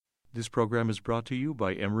This program is brought to you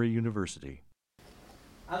by Emory University.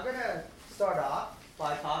 I'm going to start off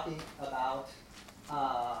by talking about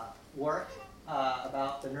work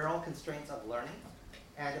about the neural constraints of learning.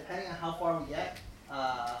 And depending on how far we get,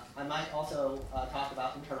 I might also talk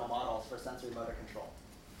about internal models for sensory motor control.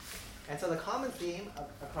 And so the common theme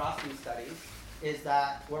across these studies is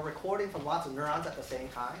that we're recording from lots of neurons at the same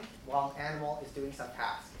time while an animal is doing some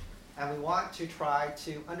task. And we want to try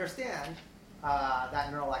to understand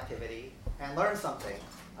that neural activity and learn something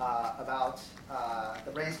about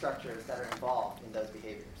the brain structures that are involved in those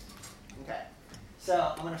behaviors. Okay,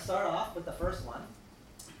 so I'm going to start off with the first one.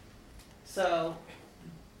 So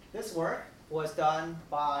this work was done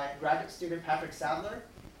by graduate student Patrick Sadler,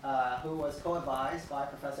 who was co-advised by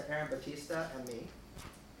Professor Aaron Batista and me.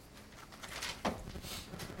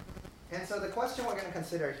 And so the question we're going to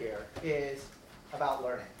consider here is about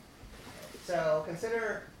learning. So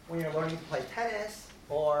consider when you're learning to play tennis,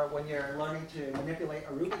 or when you're learning to manipulate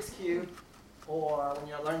a Rubik's Cube, or when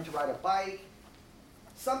you're learning to ride a bike,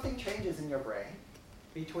 something changes in your brain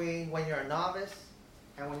between when you're a novice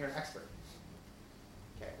and when you're an expert.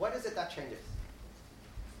 Okay, what is it that changes?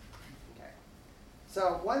 Okay,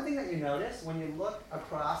 so one thing that you notice when you look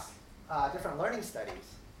across different learning studies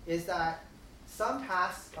is that some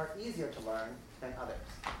tasks are easier to learn than others.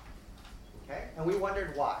 Okay, and we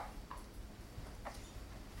wondered why.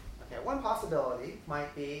 Okay, one possibility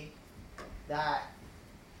might be that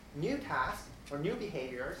new tasks or new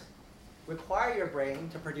behaviors require your brain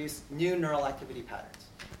to produce new neural activity patterns.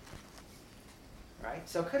 Right?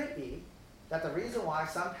 So could it be that the reason why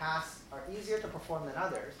some tasks are easier to perform than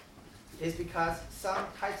others is because some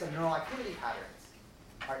types of neural activity patterns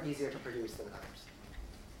are easier to produce than others?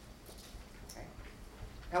 Okay.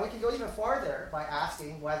 And we can go even farther by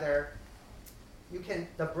asking whether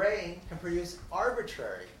the brain can produce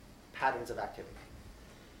arbitrary patterns of activity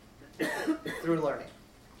through learning.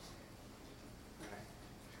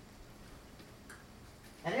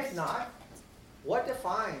 And if not, what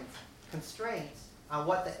defines constraints on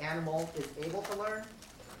what the animal is able to learn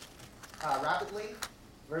rapidly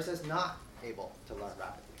versus not able to learn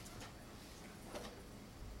rapidly?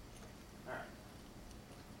 All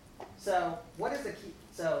right. So what is the key?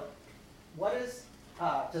 So what is,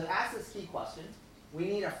 to ask this key question, we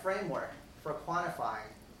need a framework for quantifying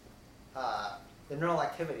the neural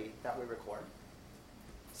activity that we record.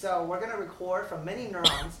 So we're going to record from many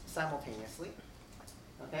neurons simultaneously.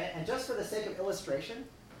 Okay, and just for the sake of illustration,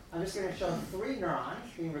 I'm just going to show 3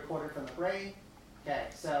 neurons being recorded from the brain. Okay,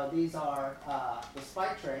 so these are the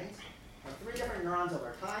spike trains of 3 different neurons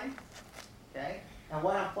over time. Okay, and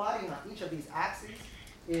what I'm plotting on each of these axes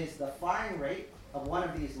is the firing rate of one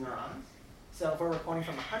of these neurons. So if we're recording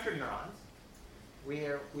from 100 neurons,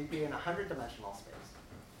 we'd be in a 100-dimensional space.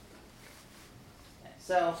 Okay,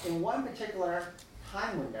 so in one particular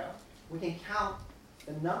time window, we can count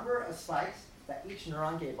the number of spikes that each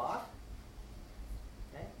neuron gave off.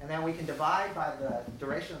 Okay? And then we can divide by the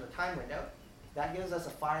duration of the time window. That gives us a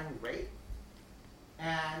firing rate.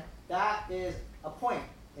 And that is a point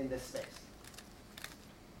in this space.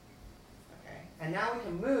 Okay? And now we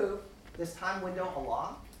can move this time window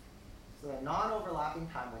along. So they're non-overlapping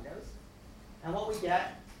time windows. And what we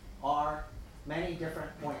get are many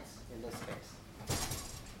different points in this space.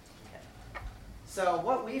 So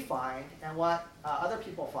what we find and what other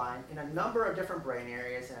people find in a number of different brain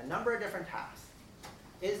areas and a number of different tasks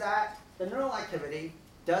is that the neural activity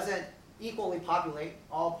doesn't equally populate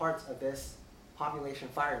all parts of this population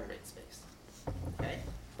firing rate space. Okay?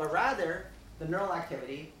 But rather, the neural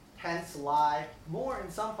activity tends to lie more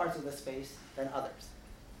in some parts of the space than others.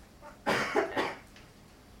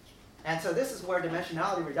 And so this is where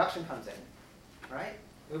dimensionality reduction comes in. Right?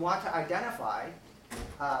 We want to identify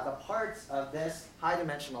the parts of this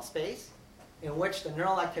high-dimensional space in which the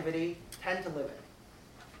neural activity tend to live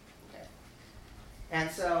in. Okay. And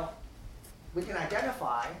so we can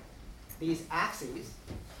identify these axes,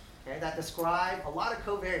 okay, that describe a lot of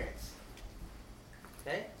covariance,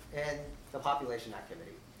 okay, in the population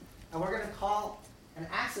activity. And we're going to call an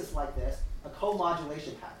axis like this a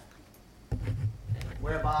co-modulation pattern,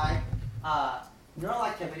 whereby neural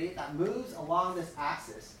activity that moves along this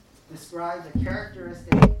axis describes a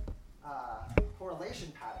characteristic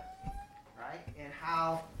correlation pattern, right, in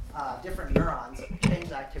how different neurons change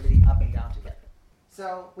activity up and down together.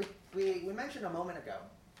 So we mentioned a moment ago,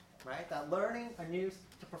 right, that learning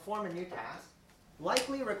to perform a new task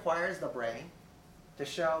likely requires the brain to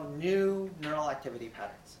show new neural activity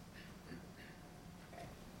patterns. Okay.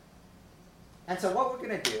 And so what we're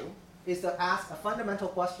going to do is to ask a fundamental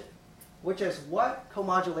question, which is what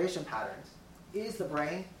co-modulation patterns is the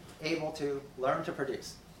brain able to learn to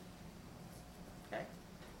produce?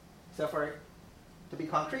 So to be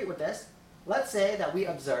concrete with this, let's say that we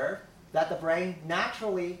observe that the brain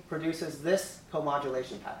naturally produces this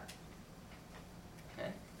co-modulation pattern.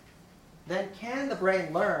 Okay? Then can the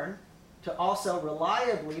brain learn to also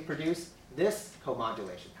reliably produce this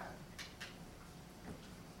co-modulation pattern?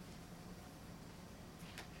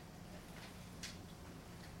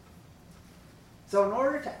 So in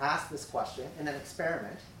order to ask this question in an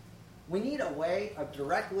experiment, we need a way of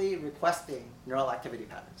directly requesting neural activity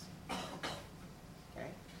patterns. Okay?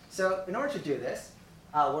 So in order to do this,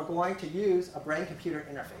 we're going to use a brain-computer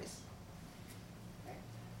interface. Okay?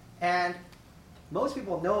 And most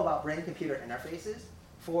people know about brain-computer interfaces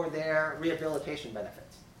for their rehabilitation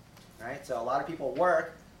benefits. Right? So a lot of people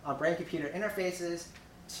work on brain-computer interfaces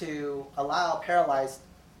to allow paralyzed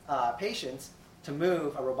patients to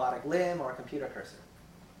move a robotic limb or a computer cursor.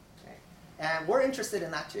 Okay? And we're interested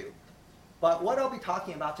in that too. But what I'll be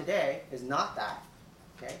talking about today is not that,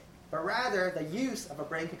 okay? But rather the use of a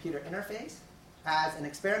brain-computer interface as an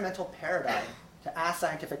experimental paradigm to ask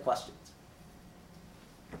scientific questions.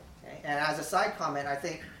 Okay? And as a side comment, I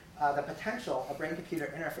think the potential of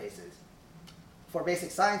brain-computer interfaces for basic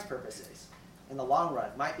science purposes in the long run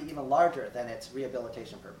might be even larger than its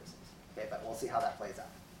rehabilitation purposes. Okay? But we'll see how that plays out.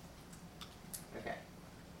 Okay.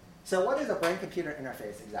 So what is a brain-computer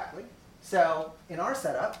interface exactly? So in our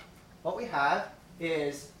setup, what we have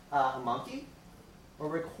is a monkey. We're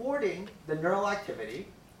recording the neural activity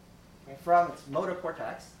from its motor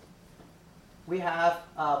cortex. We have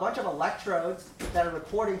a bunch of electrodes that are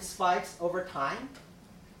recording spikes over time.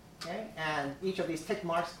 Okay? And each of these tick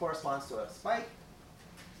marks corresponds to a spike.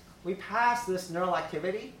 We pass this neural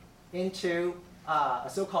activity into a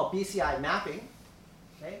so-called BCI mapping,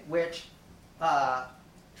 okay, which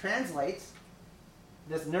translates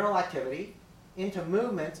this neural activity into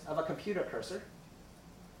movement of a computer cursor.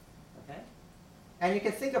 Okay? And you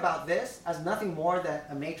can think about this as nothing more than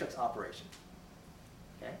a matrix operation.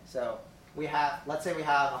 Okay? So let's say we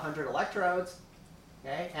have 100 electrodes,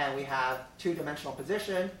 okay, and we have two-dimensional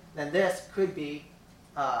position, then this could be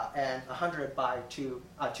an 100 by 2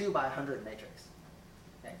 by 100 matrix.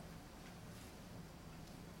 Okay?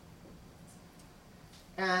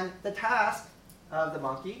 And the task of the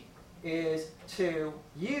monkey is to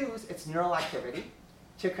use its neural activity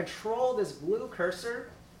to control this blue cursor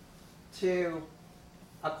to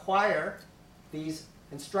acquire these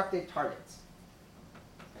instructed targets.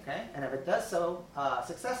 Okay? And if it does so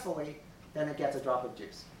successfully, then it gets a drop of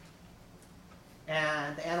juice.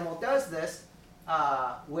 And the animal does this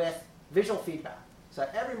with visual feedback. So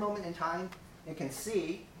at every moment in time, it can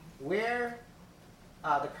see where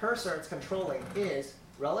the cursor it's controlling is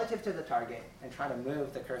relative to the target and try to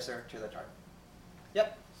move the cursor to the target.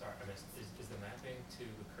 Yep? Sorry, I missed. Is the mapping to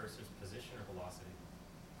the cursor's position or velocity?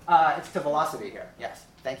 It's to velocity here. Yes.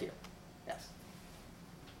 Thank you. Yes.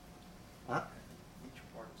 Which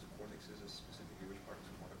part of the cortex is specifically which part is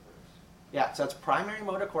the motor cortex? Yeah, so it's primary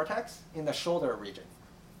motor cortex in the shoulder region.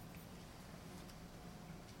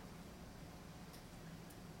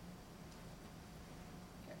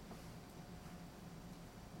 Okay.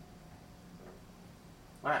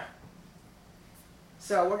 All right.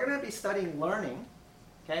 So we're going to be studying learning,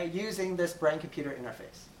 okay, using this brain-computer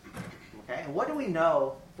interface. Okay, and what do we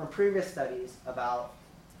know from previous studies about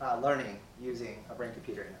learning using a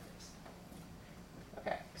brain-computer interface?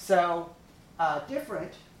 Okay, so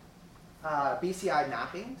different BCI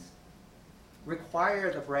mappings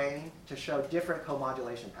require the brain to show different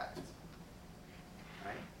co-modulation patterns.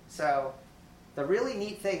 Right? So the really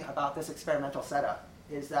neat thing about this experimental setup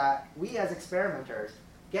is that we as experimenters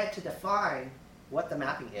get to define what the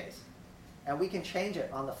mapping is, and we can change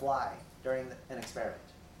it on the fly during an experiment.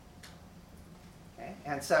 Okay?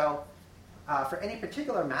 And so for any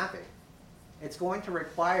particular mapping, it's going to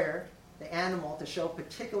require the animal to show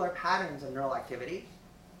particular patterns of neural activity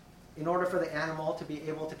in order for the animal to be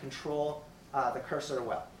able to control the cursor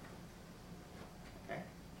well. Okay?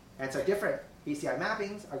 And so different BCI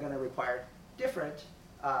mappings are going to require different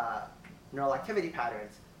neural activity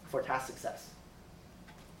patterns for task success.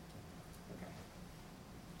 Okay.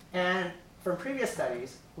 And from previous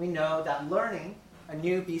studies, we know that learning a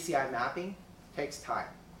new BCI mapping takes time.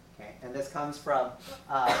 Okay? And this comes from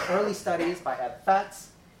early studies by Ed Fetz,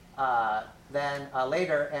 then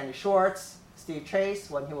later Andy Schwartz, Steve Chase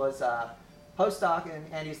when he was a postdoc in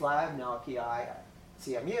Andy's lab, now a PI at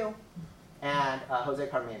CMU, and Jose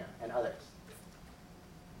Carmena and others.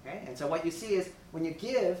 Okay? And so what you see is when you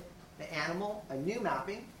give the animal a new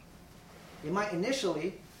mapping, it might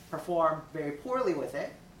initially perform very poorly with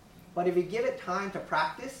it, but if you give it time to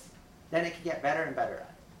practice, then it can get better and better at it.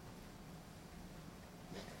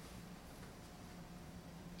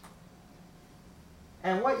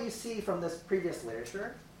 And what you see from this previous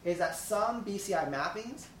literature is that some BCI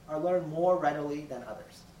mappings are learned more readily than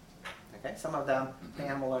others. Okay? Some of them, the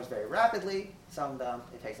animal learns very rapidly. Some of them,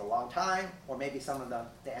 it takes a long time. Or maybe some of them,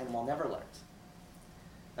 the animal never learns.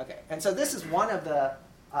 Okay, and so this is one of the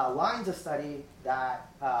lines of study that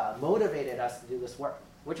motivated us to do this work,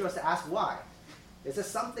 which was to ask why. Is this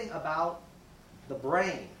something about the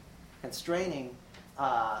brain constraining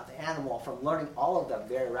the animal from learning all of them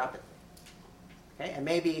very rapidly? Okay, and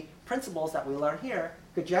maybe principles that we learn here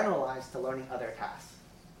could generalize to learning other tasks.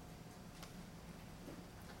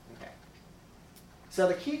 Okay. So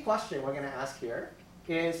the key question we're going to ask here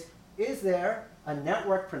is there a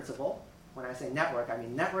network principle? When I say network, I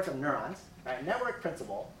mean network of neurons, right? Network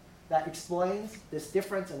principle that explains this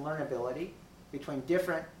difference in learnability between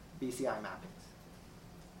different BCI mappings.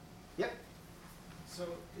 Yep. So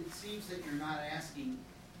it seems that you're not asking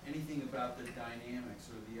anything about the dynamics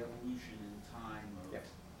or the evolution in time of Yep.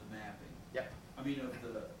 the mapping. Yep. I mean of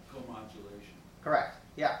the co-modulation. Correct.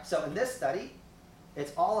 Yeah. So in this study,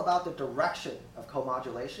 it's all about the direction of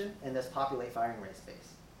co-modulation in this populate firing rate space.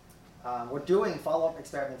 We're doing follow-up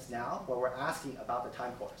experiments now where we're asking about the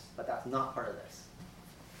time course, but that's not part of this.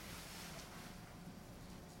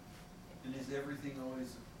 And is everything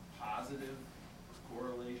always a positive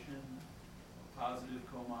correlation, a positive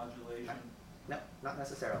co-modulation? No, not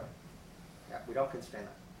necessarily. Yeah, we don't constrain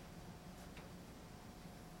that.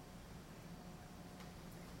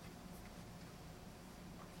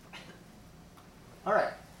 All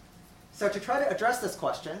right. So to try to address this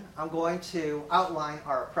question, I'm going to outline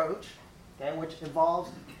our approach, okay, which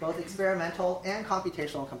involves both experimental and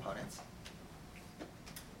computational components.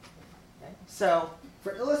 Okay. So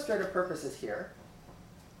for illustrative purposes here,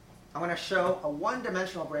 I'm going to show a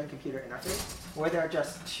one-dimensional brain-computer interface where there are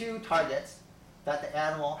just two targets that the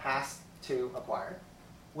animal has to acquire,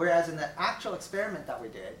 whereas in the actual experiment that we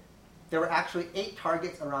did, there were actually 8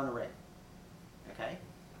 targets around the ring. Okay?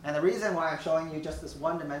 And the reason why I'm showing you just this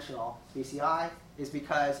one-dimensional BCI is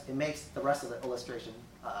because it makes the rest of the illustration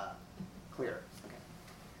clearer. Okay.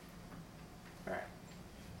 All right.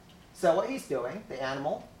 So what he's doing, the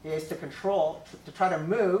animal, is to try to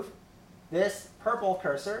move this purple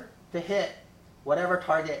cursor to hit whatever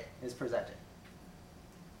target is presented.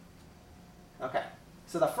 Okay.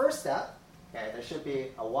 So the first step, okay, there should be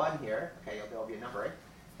a 1 here. Okay, there will be a numbering.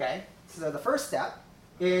 Okay. So the first step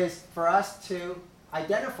is for us to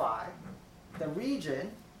identify the region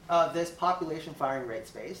of this population firing rate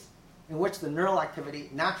space in which the neural activity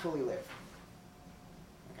naturally lives.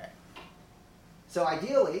 Okay. So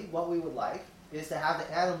ideally, what we would like is to have the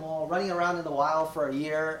animal running around in the wild for a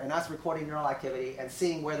year and us recording neural activity and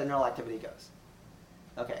seeing where the neural activity goes.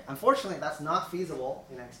 Okay. Unfortunately, that's not feasible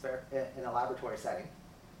in a laboratory setting.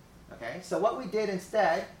 Okay. So what we did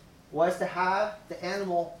instead was to have the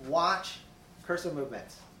animal watch cursor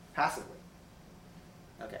movements passively.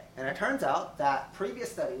 Okay, and it turns out that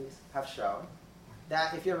previous studies have shown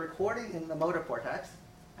that if you're recording in the motor cortex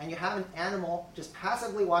and you have an animal just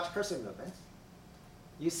passively watch cursor movements,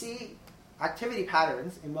 you see activity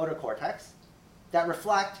patterns in motor cortex that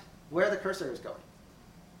reflect where the cursor is going.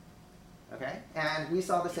 Okay, and we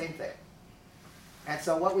saw the same thing. And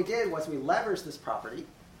so what we did was we leveraged this property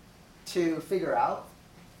to figure out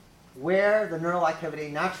where the neural activity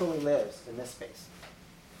naturally lives in this space.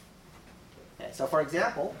 Okay, so for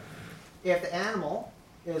example, if the animal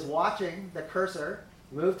is watching the cursor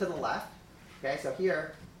move to the left, okay, so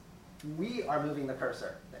here we are moving the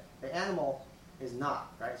cursor. The animal is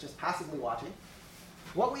not, right? It's just passively watching.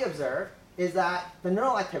 What we observe is that the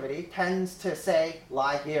neural activity tends to, say,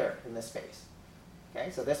 lie here in this space.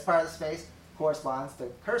 Okay, so this part of the space corresponds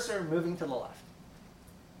to cursor moving to the left.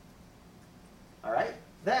 All right,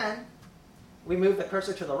 then we move the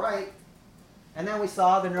cursor to the right, and then we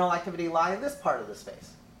saw the neural activity lie in this part of the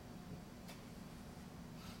space.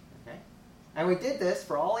 Okay? And we did this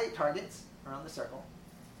for all 8 targets around the circle.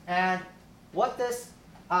 And what this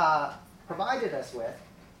provided us with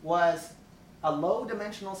was a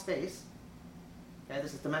low-dimensional space. Okay,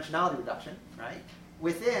 this is dimensionality reduction, right?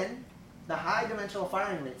 Within the high-dimensional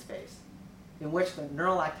firing rate space in which the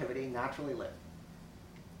neural activity naturally lived.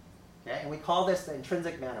 Okay? And we call this the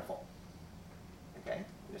intrinsic manifold. Okay?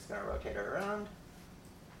 I'm just going to rotate it around.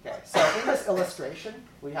 Okay, so in this illustration,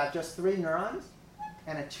 we have just 3 neurons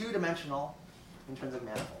and a 2-dimensional intrinsic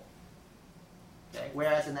manifold. Okay,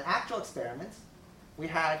 whereas in the actual experiments, we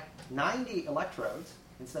had 90 electrodes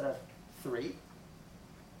instead of 3.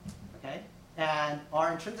 Okay, and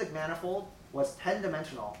our intrinsic manifold was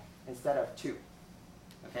 10-dimensional instead of 2.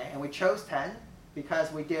 Okay, and we chose 10 because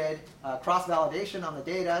we did cross-validation on the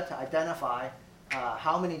data to identify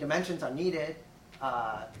how many dimensions are needed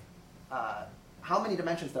how many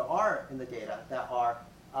dimensions there are in the data that are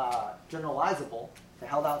generalizable to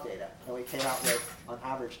held out data, and we came out with, on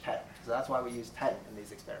average, 10. So that's why we use 10 in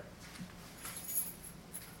these experiments.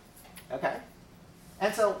 Okay?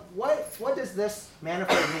 And so what does this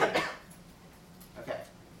manifold mean? Okay,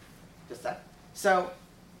 just a sec. So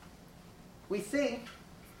we think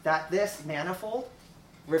that this manifold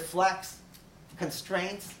reflects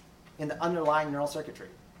constraints in the underlying neural circuitry.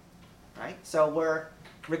 Right? So we're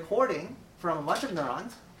recording from a bunch of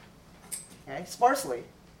neurons, okay, sparsely,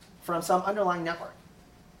 from some underlying network.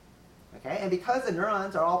 Okay? And because the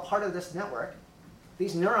neurons are all part of this network,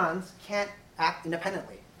 these neurons can't act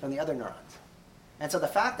independently from the other neurons. And so the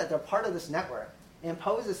fact that they're part of this network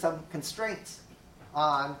imposes some constraints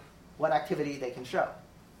on what activity they can show.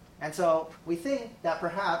 And so we think that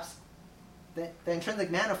perhaps the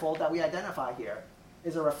intrinsic manifold that we identify here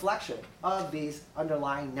is a reflection of these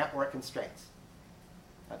underlying network constraints.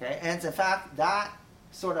 Okay? And it's in fact that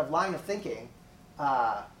sort of line of thinking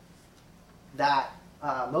that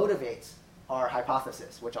motivates our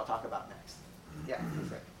hypothesis, which I'll talk about next. Yeah,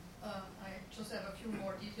 please. I just have a few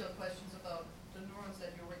more detailed questions about the neurons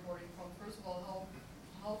that you're recording from. First of all,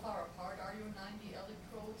 how far apart are your 90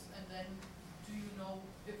 electrodes? And then do you know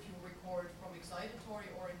if you record from excitatory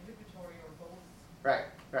or inhibitory or both?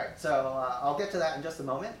 Right. So I'll get to that in just a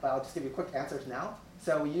moment, but I'll just give you quick answers now.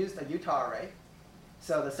 So we used a Utah array.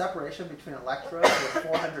 So the separation between electrodes was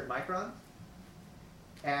 400 microns.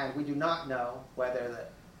 And we do not know whether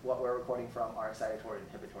what we're recording from are excitatory and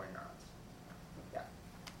inhibitory neurons. Yeah.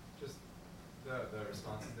 Just the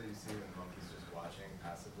responses that you see when the monkey's just watching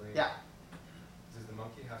passively. Yeah. Does the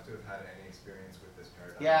monkey have to have had any experience with this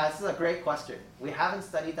paradigm? Yeah, this is a great question. We haven't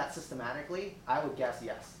studied that systematically. I would guess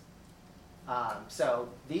yes. So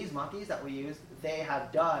these monkeys that we use, they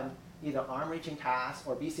have done either arm-reaching tasks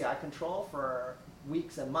or BCI control for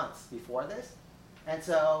weeks and months before this. And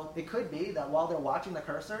so it could be that while they're watching the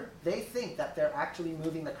cursor, they think that they're actually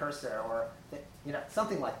moving the cursor or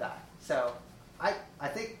something like that. So I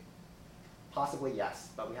think possibly yes,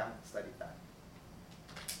 but we haven't studied that.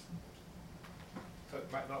 So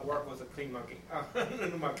it might not work with a clean monkey.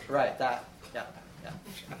 Monkey. Right, that, yeah.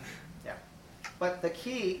 But the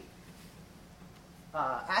key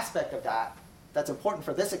aspect of that that's important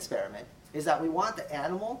for this experiment is that we want the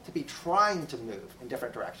animal to be trying to move in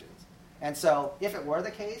different directions. And so if it were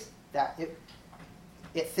the case that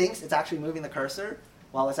it thinks it's actually moving the cursor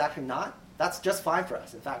while it's actually not, that's just fine for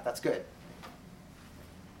us. In fact, that's good.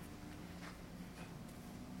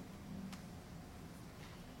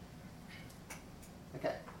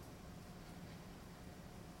 Okay.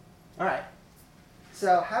 All right.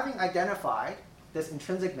 So having identified this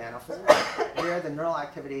intrinsic manifold where the neural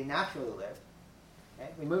activity naturally lived,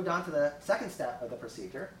 okay, we moved on to the second step of the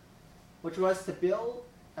procedure, which was to build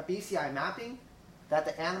a BCI mapping that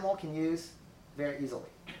the animal can use very easily.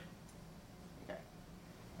 Okay.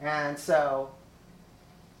 And so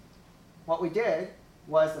what we did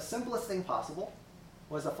was the simplest thing possible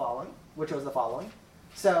was the following, which was the following.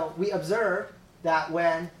 So we observed that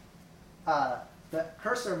when the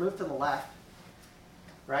cursor moved to the left,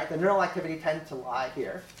 right, the neural activity tended to lie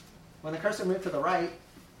here. When the cursor moved to the right,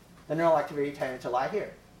 the neural activity tended to lie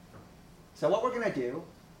here. So what we're going to do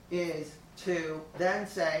is to then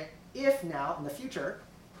say, if now, in the future,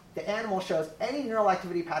 the animal shows any neural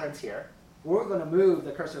activity patterns here, we're going to move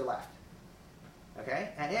the cursor left. Okay?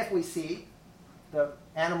 And if we see the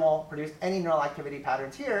animal produce any neural activity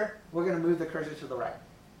patterns here, we're going to move the cursor to the right.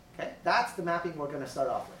 Okay? That's the mapping we're going to start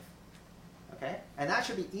off with. Okay? And that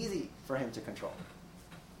should be easy for him to control.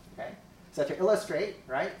 Okay? So to illustrate,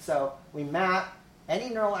 right, so we map any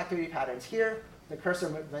neural activity patterns here, the cursor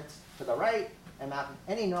movements to the right, and map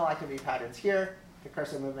any neural activity patterns here, the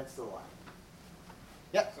cursor movements to the left.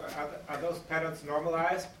 Yep. So are those patterns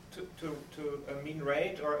normalized to a mean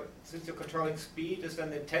rate, or since you're controlling speed, is then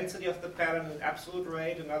the intensity of the pattern an absolute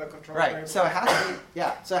rate, another control Right. variable? So it has to be,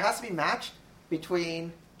 yeah. So it has to be matched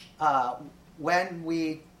between when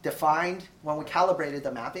we calibrated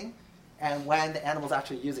the mapping, and when the animal's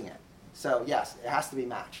actually using it. So yes, it has to be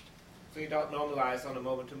matched. So you don't normalize on a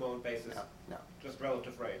moment-to-moment basis? No. Just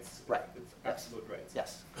relative rates? Right. It's absolute rates?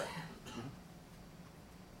 Yes. Correct.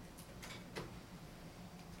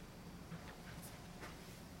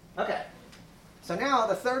 Okay. So now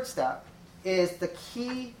the third step is the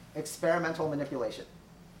key experimental manipulation.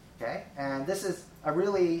 Okay, and this is a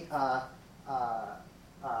really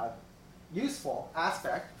useful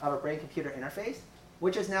aspect of a brain-computer interface,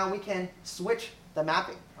 which is now we can switch the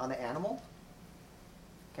mapping on the animal,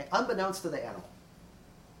 okay, unbeknownst to the animal.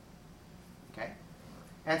 Okay,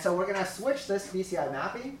 and so we're going to switch this BCI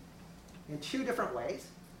mapping, in two different ways,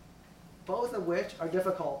 both of which are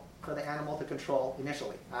difficult for the animal to control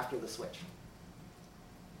initially after the switch.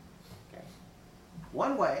 Okay.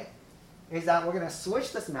 One way is that we're going to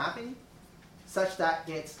switch this mapping such that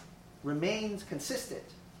it remains consistent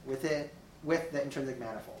with the intrinsic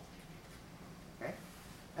manifold. Okay?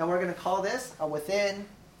 And we're going to call this a within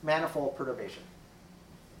manifold perturbation.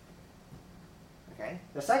 Okay?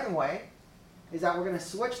 The second way is that we're going to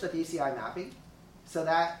switch the BCI mapping so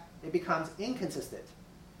that it becomes inconsistent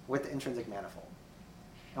with the intrinsic manifold.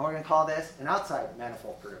 And we're going to call this an outside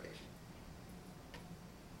manifold perturbation.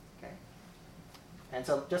 Okay? And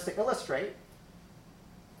so just to illustrate,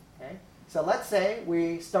 okay, so let's say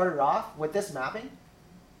we started off with this mapping,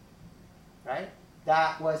 right?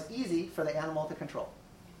 That was easy for the animal to control.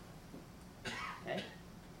 Okay?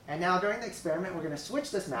 And now during the experiment, we're going to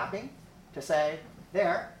switch this mapping to say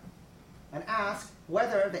there and ask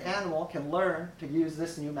whether the animal can learn to use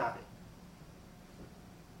this new mapping.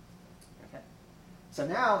 Okay? So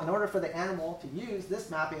now, in order for the animal to use this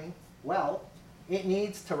mapping well, it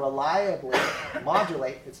needs to reliably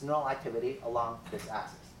modulate its neural activity along this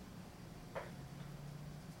axis.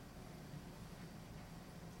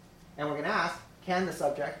 And we're going to ask, can the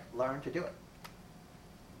subject learn to do it?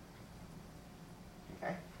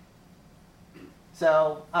 Okay?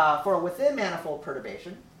 So for a within manifold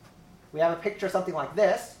perturbation, we have a picture something like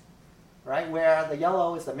this, right, where the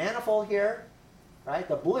yellow is the manifold here, right?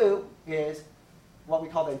 The blue is what we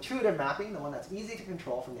call the intuitive mapping, the one that's easy to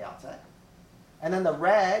control from the outset. And then the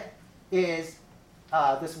red is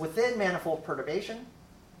this within manifold perturbation.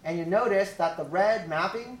 And you notice that the red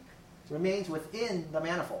mapping remains within the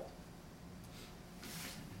manifold.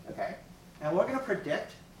 Okay? And we're going to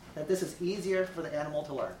predict that this is easier for the animal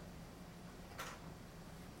to learn.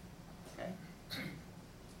 Okay?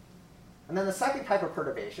 And then the second type of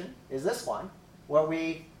perturbation is this one, where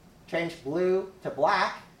we change blue to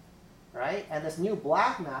black, right? And this new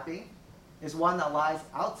black mapping is one that lies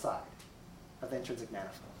outside of the intrinsic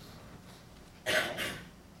manifold. Okay?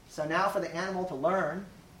 So now for the animal to learn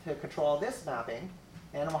to control this mapping,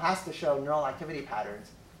 the animal has to show neural activity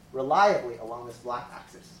patterns reliably along this black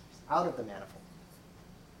axis, out of the manifold.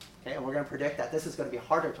 Okay? And we're going to predict that this is going to be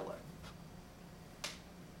harder to learn.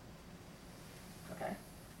 Okay?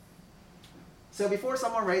 So before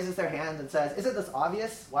someone raises their hand and says, isn't this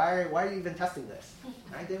obvious? Why are you even testing this?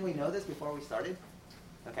 Right? Didn't we know this before we started?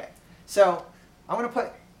 Okay. So I'm going to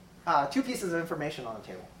put two pieces of information on the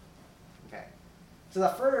table. Okay. So the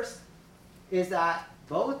first is that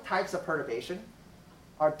both types of perturbation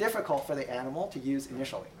are difficult for the animal to use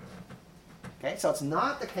initially. Okay? So it's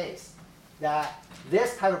not the case that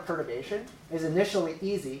this type of perturbation is initially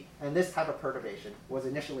easy and this type of perturbation was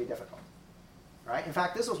initially difficult. Right? In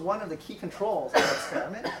fact, this was one of the key controls of the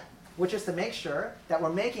experiment, which is to make sure that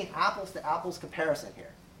we're making apples-to-apples comparison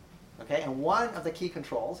here. Okay? And one of the key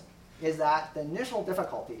controls is that the initial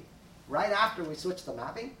difficulty, right after we switched the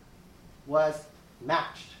mapping, was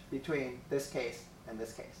matched between this case and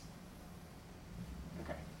this case.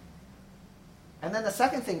 Okay. And then the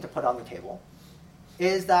second thing to put on the table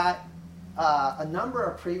is that a number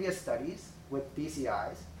of previous studies with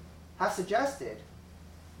BCIs have suggested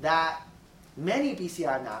that many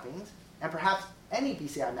BCI mappings, and perhaps any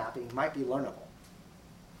BCI mapping, might be learnable.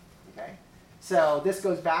 Okay? So this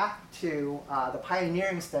goes back to the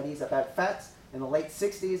pioneering studies of Ed Fetz in the late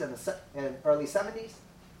 60s and early 70s,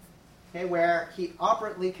 okay, where he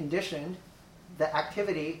operately conditioned the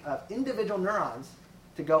activity of individual neurons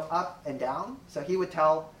to go up and down. So he would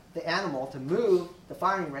tell the animal to move the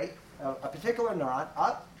firing rate of a particular neuron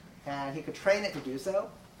up, and he could train it to do so,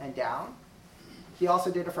 and down. He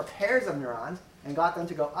also did it for pairs of neurons and got them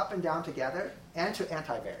to go up and down together and to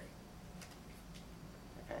antivary.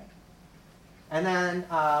 Okay? And then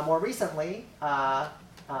more recently,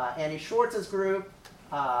 Andy Schwartz's group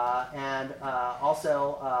and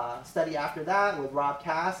also a study after that with Rob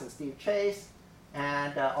Cass and Steve Chase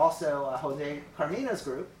and also Jose Carmina's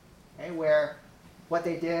group, okay, where what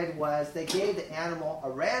they did was they gave the animal a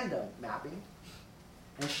random mapping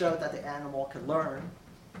and showed that the animal could learn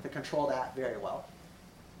to control that very well.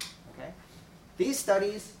 Okay? These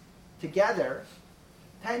studies together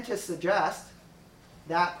tend to suggest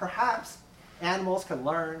that perhaps animals can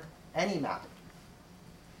learn any mapping.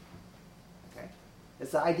 Okay?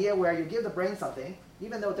 It's the idea where you give the brain something,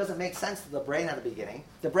 even though it doesn't make sense to the brain at the beginning,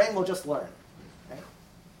 the brain will just learn. Okay?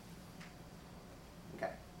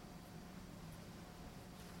 Okay.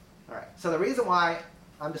 All right. So the reason why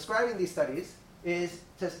I'm describing these studies is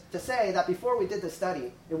to say that before we did the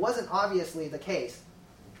study, it wasn't obviously the case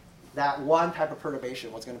that one type of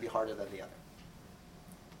perturbation was going to be harder than the other.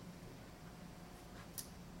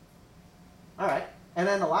 All right. And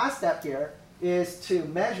then the last step here is to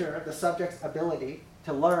measure the subject's ability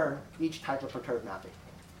to learn each type of perturbed mapping.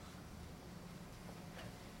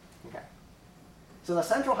 Okay. So the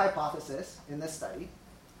central hypothesis in this study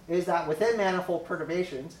is that within manifold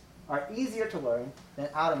perturbations are easier to learn than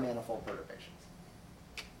out of manifold perturbations.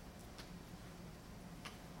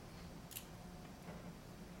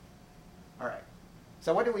 All right.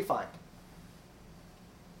 So what did we find?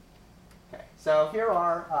 Okay. So here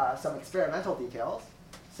are some experimental details.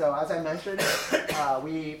 So as I mentioned,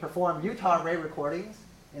 we performed Utah array recordings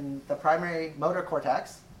in the primary motor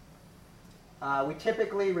cortex. We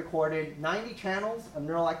typically recorded 90 channels of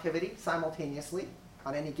neural activity simultaneously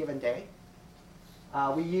on any given day.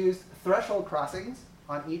 We used threshold crossings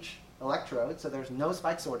on each electrode, so there's no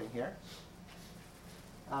spike sorting here.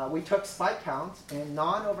 We took spike counts in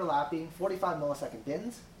non-overlapping 45 millisecond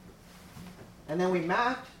bins. And then we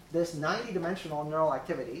mapped this 90-dimensional neural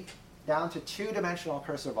activity down to 2-dimensional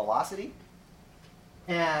cursor velocity.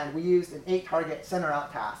 And we used an 8-target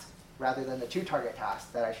center-out task rather than the 2-target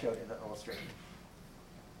task that I showed in the illustration.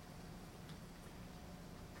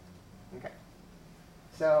 Okay.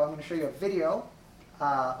 So I'm going to show you a video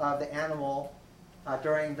of the animal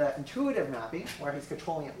during the intuitive mapping, where he's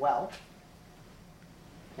controlling it well.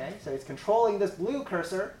 Okay, so he's controlling this blue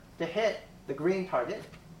cursor to hit the green target.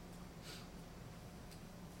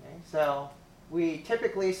 Okay, so we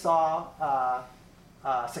typically saw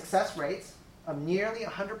success rates of nearly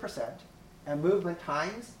 100% and movement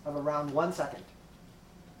times of around 1 second.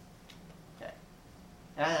 Okay.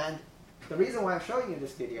 And the reason why I'm showing you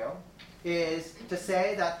this video is to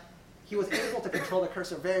say that he was able to control the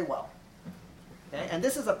cursor very well. Okay? And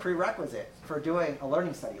this is a prerequisite for doing a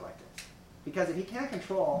learning study like this. Because if he can't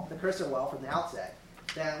control the cursor well from the outset,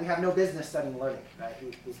 then we have no business studying learning. Right?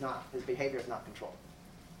 His behavior is not controlled.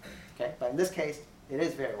 Okay? But in this case, it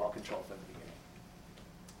is very well controlled from the beginning.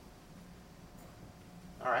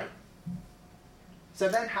 All right. So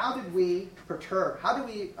then how did we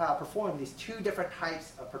perform these two different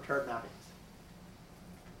types of perturbed mappings?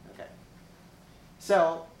 Okay.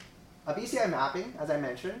 So a BCI mapping, as I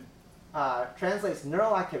mentioned, translates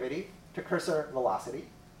neural activity to cursor velocity.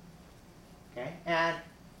 Okay? And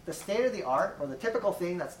the state of the art, or the typical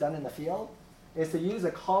thing that's done in the field, is to use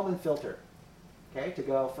a Kalman filter, okay, to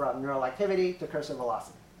go from neural activity to cursor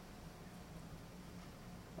velocity.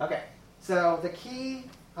 Okay, so the key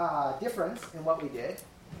difference in what we did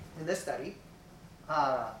in this study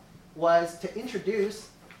was to introduce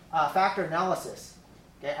factor analysis,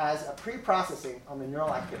 okay, as a pre-processing on the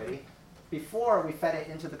neural activity before we fed it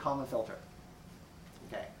into the Kalman filter.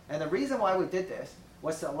 Okay, and the reason why we did this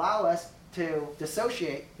was to allow us to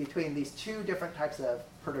dissociate between these two different types of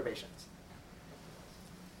perturbations.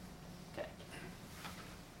 Okay.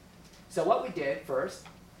 So what we did first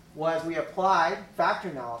was we applied factor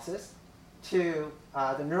analysis to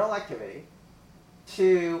the neural activity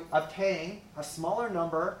to obtain a smaller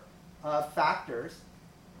number of factors,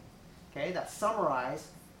 okay, that summarize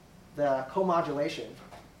the co-modulation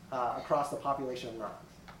across the population of neurons.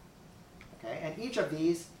 Okay, and each of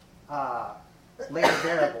these layered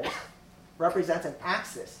variables represents an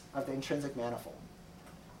axis of the intrinsic manifold.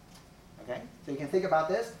 Okay, so you can think about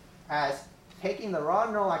this as taking the raw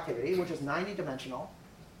neural activity, which is 90-dimensional,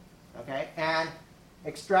 okay, and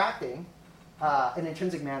extracting an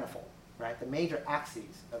intrinsic manifold, right? The major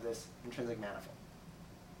axes of this intrinsic manifold.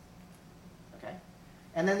 Okay,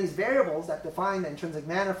 and then these variables that define the intrinsic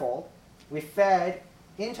manifold, we fed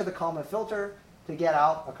into the Kalman filter to get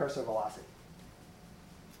out a cursor velocity.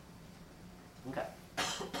 Okay.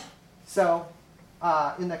 So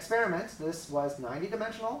in the experiments, this was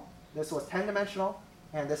 90-dimensional, this was 10-dimensional,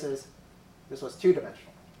 and this was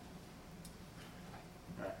 2-dimensional.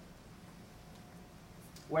 Right.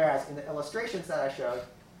 Whereas in the illustrations that I showed,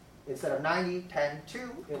 instead of 90, 10,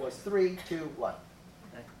 2, it was 3, 2, 1.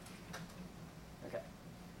 Okay. Okay.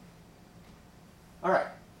 All right.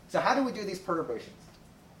 So how do we do these perturbations?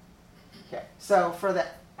 Okay. So for the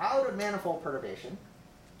outer manifold perturbation,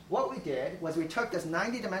 what we did was we took this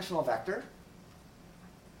 90-dimensional vector,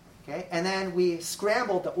 okay, and then we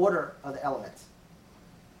scrambled the order of the elements,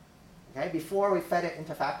 okay, before we fed it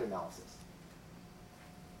into factor analysis.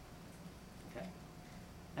 Okay.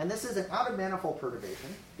 And this is an outer manifold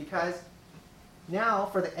perturbation because now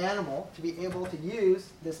for the animal to be able to use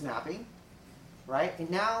this mapping, right, it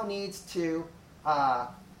now needs to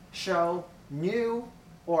show new,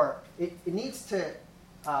 or it needs to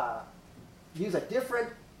use a different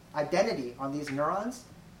identity on these neurons,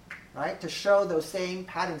 right, to show those same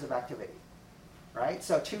patterns of activity, right?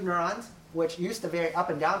 So two neurons, which used to vary up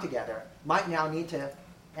and down together, might now need to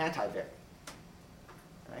anti-vary,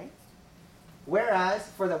 right? Whereas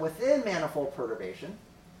for the within manifold perturbation,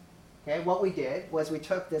 okay, what we did was we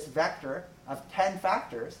took this vector of 10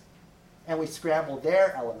 factors and we scrambled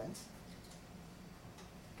their elements,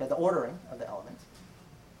 okay, the ordering of the elements.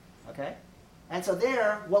 Okay? And so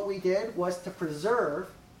there, what we did was to preserve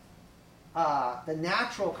the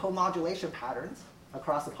natural co-modulation patterns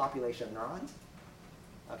across the population of neurons,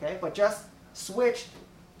 okay, but just switched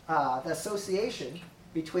the association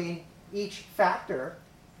between each factor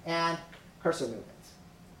and cursor movements.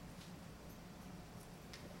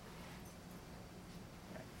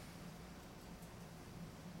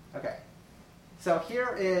 Okay, so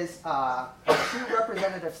here is 2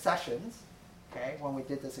 representative sessions, okay, when we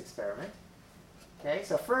did this experiment. Okay,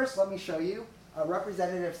 so first let me show you a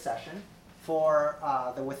representative session for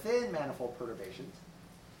the within manifold perturbations.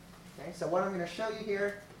 Okay, so what I'm going to show you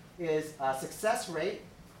here is success rate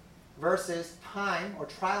versus time or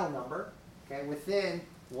trial number, okay, within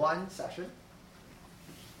one session.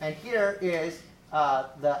 And here is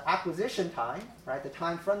the acquisition time, right, the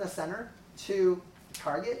time from the center to the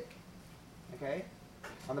target, okay,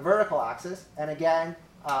 on the vertical axis, and again,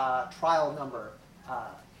 trial number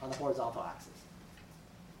on the horizontal axis.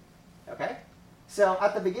 Okay? So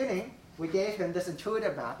at the beginning, we gave him this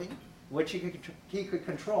intuitive mapping, which he could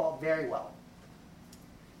control very well.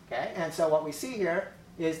 Okay? And so what we see here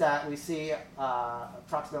is that we see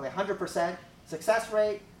approximately 100% success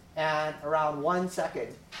rate and around 1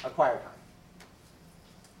 second acquired time.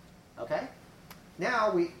 Okay?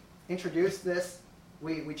 Now we introduce this,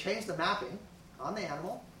 we changed the mapping on the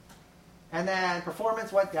animal, and then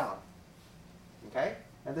performance went down. Okay?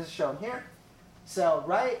 And this is shown here. So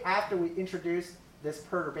right after we introduced this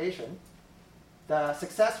perturbation, the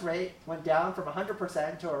success rate went down from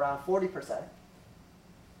 100% to around 40%.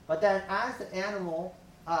 But then as the animal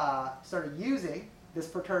started using this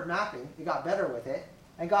perturbed mapping, it got better with it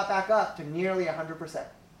and got back up to nearly 100%.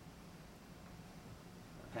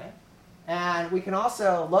 Okay? And we can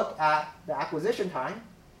also look at the acquisition time.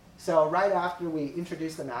 So right after we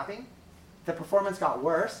introduced the mapping, the performance got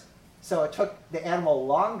worse. So it took the animal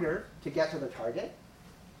longer to get to the target.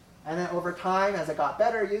 And then over time, as it got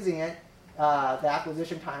better using it, the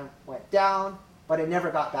acquisition time went down, but it never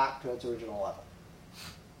got back to its original level.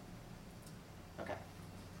 Okay.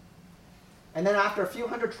 And then after a few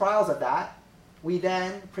hundred trials of that, we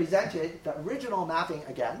then presented the original mapping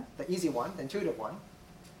again, the easy one, the intuitive one.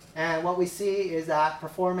 And what we see is that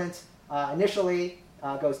performance initially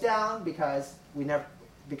goes down because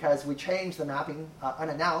we changed the mapping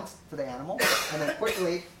unannounced to the animal, and then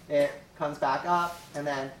quickly it comes back up, and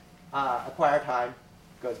then acquired time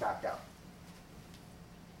goes back down.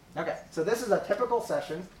 Okay, so this is a typical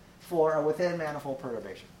session for a within manifold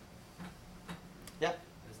perturbation. Yep.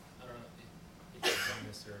 I don't know if you've done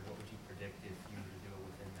this, or what would you predict if you were to do a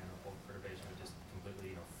within manifold perturbation, would just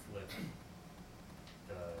completely, flip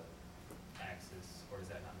the axis, or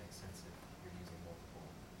does that not make sense if you're using multiple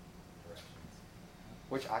directions?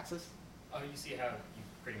 Which axis? Oh, you see how you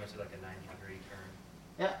pretty much did like a 90-degree turn?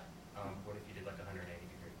 Yeah. What if you did like a 180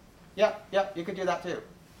 degree? Yep, you could do that too.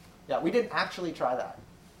 Yeah, we didn't actually try that.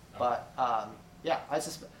 But yeah, I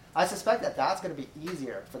suspect that that's going to be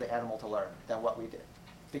easier for the animal to learn than what we did.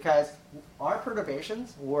 Because our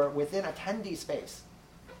perturbations were within a 10D space.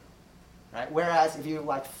 Right? Whereas if you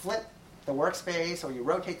flip the workspace or you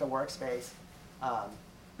rotate the workspace,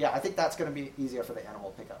 yeah, I think that's going to be easier for the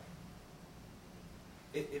animal to pick up.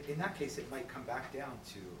 In that case, it might come back down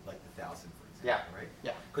to like the 1,000, for example, Yeah. right?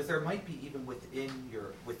 Yeah. Because there might be, even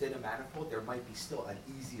within a manifold, there might be still an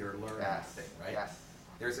easier learning thing, right? Yes.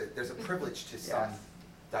 There's a privilege to some Yes.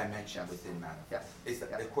 dimension Yes. within manifold. Yes. Is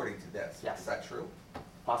that, Yes. according to this? Yes. Is that true?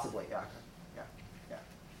 Possibly, yeah.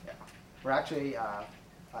 Yeah. We're actually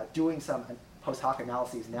doing some post hoc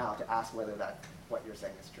analyses now to ask whether what you're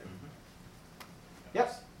saying is true. Mm-hmm. Yep.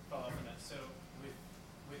 Just follow up on that. So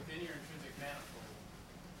within your intrinsic manifold,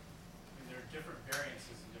 there are different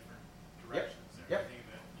variances in different directions. Yep. I think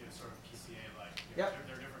that sort of PCA-like. Yep.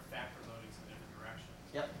 There are different factor loadings in different directions.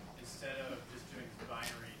 Yep. Instead of just doing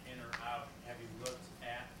binary in or out, have you looked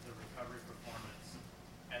at the recovery performance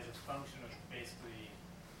as a function of basically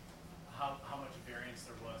how much variance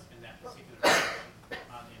there was in that particular direction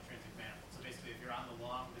on the intrinsic manifold? So basically, if you're on the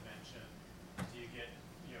long dimension, do you get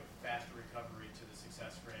faster recovery to the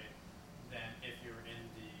success rate than if you're in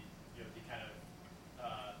the the kind of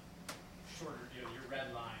shorter your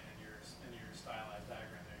red line in your stylized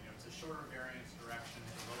diagram there? It's a shorter variance direction,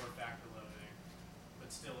 it's a lower factor loading,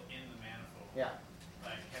 but still in the manifold. Yeah.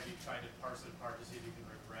 Like, have you tried to parse it apart to see if you can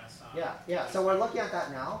regress on? Yeah. So we're looking at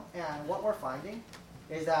that now, and what we're finding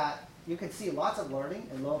is that you can see lots of learning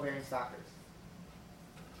in low variance factors.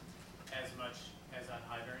 as much as on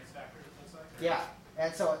high variance factor, it looks like? Or- Yeah,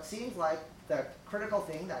 and so it seems like the critical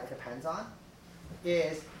thing that it depends on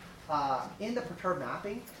is in the perturbed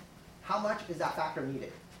mapping, how much is that factor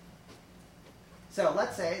needed? So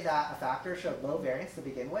let's say that a factor showed low variance to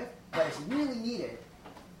begin with, but it's really needed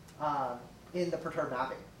in the perturbed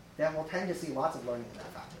mapping. Then we'll tend to see lots of learning in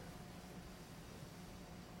that factor.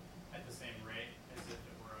 At the same rate as if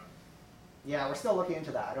it were a, Yeah, we're still looking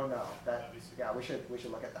into that. I don't know. That, That'd be super. yeah, we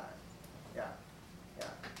should look at that. Yeah, yeah.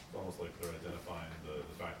 It's almost like they're identifying the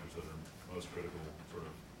factors that are most critical, sort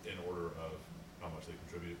of in order of how much they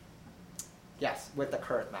contribute. Yes, with the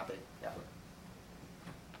current mapping. Yeah.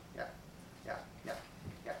 Yeah, yeah, yeah,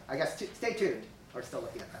 yeah. I guess stay tuned. We're still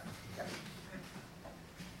looking at that. Yeah.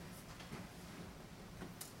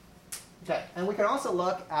 Okay, and we can also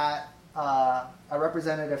look at a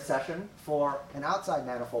representative session for an outside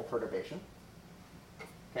manifold perturbation.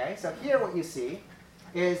 Okay, so here what you see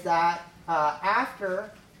is that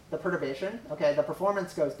after the perturbation, okay, the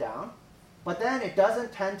performance goes down, but then it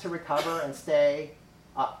doesn't tend to recover and stay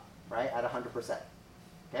up, right, at 100%.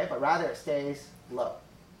 Okay, but rather it stays low.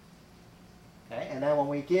 Okay, and then when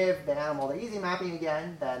we give the animal the easy mapping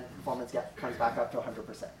again, then performance comes back up to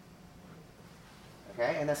 100%.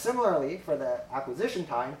 Okay, and then similarly for the acquisition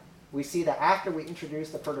time, we see that after we introduce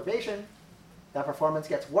the perturbation, that performance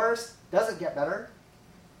gets worse, doesn't get better,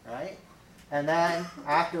 right? And then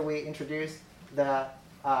after we introduce the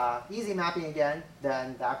easy mapping again,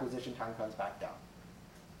 then the acquisition time comes back down.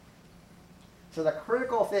 So the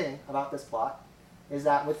critical thing about this plot is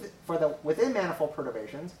that within manifold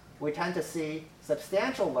perturbations, we tend to see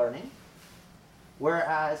substantial learning,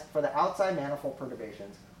 whereas for the outside manifold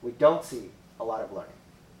perturbations, we don't see a lot of learning.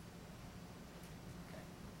 Okay.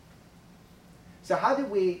 So how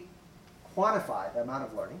did we quantify the amount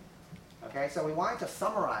of learning? Okay, so we wanted to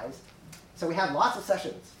summarize. So we had lots of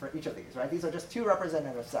sessions for each of these, right? These are just 2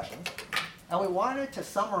 representative sessions. And we wanted to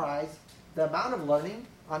summarize the amount of learning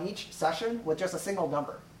on each session with just a single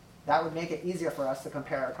number. That would make it easier for us to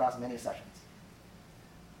compare across many sessions.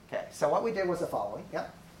 Okay, so what we did was the following.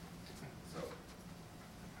 Yep. So,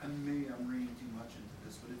 and maybe I'm reading too much into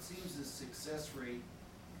this, but it seems the success rate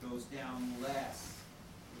goes down less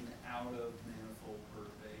in out of manifold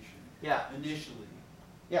perturbation. Yeah. Initially.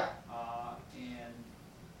 Yeah.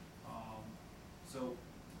 So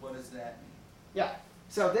what does that mean? Yeah.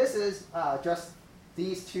 So this is just,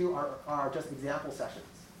 these 2 are just example sessions.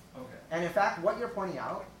 Okay. And in fact, what you're pointing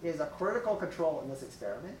out is a critical control in this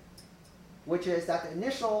experiment, which is that the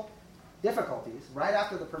initial difficulties right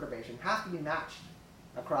after the perturbation have to be matched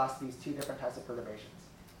across these 2 different types of perturbations.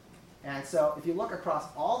 And so if you look across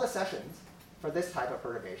all the sessions for this type of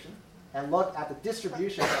perturbation and look at the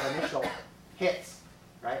distribution of initial hits,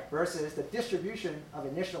 right, versus the distribution of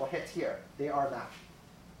initial hits here, they are matched.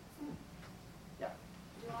 Yeah.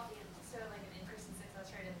 Do all the, so like an increase in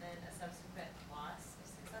success rate and then a subsequent loss of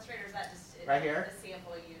success rate, or is that just Right here? the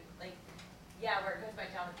sample you, like, yeah, where it goes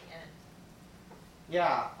back down at the end?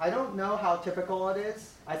 Yeah, I don't know how typical it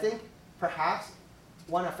is. I think perhaps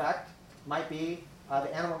one effect might be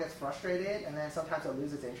the animal gets frustrated and then sometimes it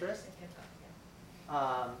loses interest. It gets up,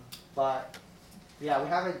 yeah. But yeah, we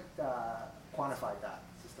haven't quantified that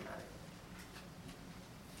systematically.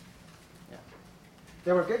 Yeah.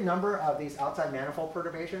 There were a good number of these outside manifold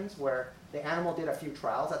perturbations where the animal did a few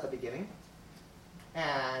trials at the beginning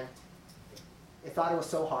and it thought it was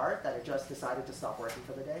so hard that it just decided to stop working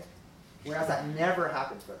for the day. Whereas that never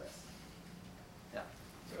happens for this. Yeah.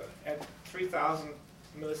 So at 3,000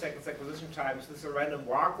 milliseconds acquisition time, is this a random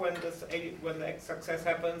walk when the success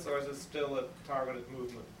happens, or is it still a targeted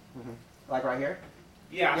movement? Mm-hmm. Like right here?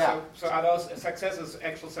 Yeah. Yeah. So are those successes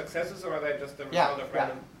actual successes, or are they just the result of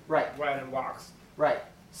random walks? Right.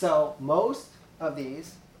 So most of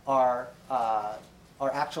these are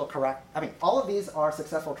actual correct. I mean, all of these are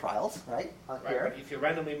successful trials, right? Right. Here. But if you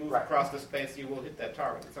randomly move across the space, you will hit that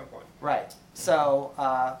target at some point. Right. So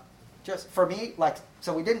just for me,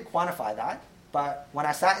 so we didn't quantify that, but when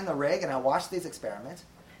I sat in the rig and I watched these experiments,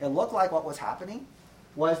 it looked like what was happening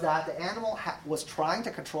was that the animal was trying to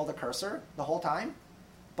control the cursor the whole time,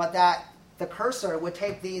 but that the cursor would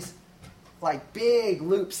take these big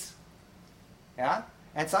loops. Yeah?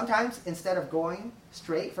 And sometimes instead of going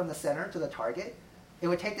straight from the center to the target, it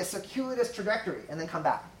would take the circuitous trajectory and then come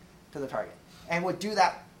back to the target. And would do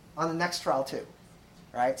that on the next trial too.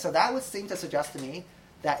 Right? So that would seem to suggest to me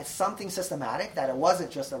that it's something systematic, that it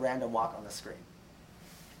wasn't just a random walk on the screen.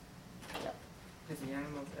 Yeah. Did the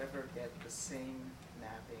animals ever get the same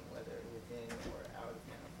mapping, whether within or out of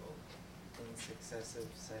manifold, in successive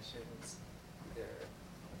sessions, either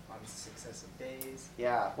on successive days?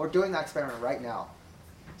 Yeah, we're doing that experiment right now.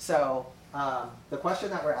 So the question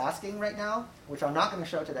that we're asking right now, which I'm not going to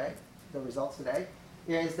show today, the results today,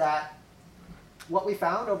 is that what we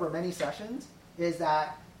found over many sessions is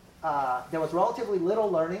that there was relatively little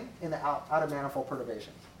learning in the out-of-manifold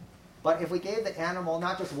perturbations. But if we gave the animal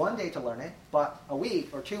not just 1 day to learn it, but a week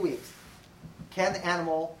or 2 weeks, can the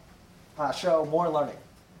animal show more learning?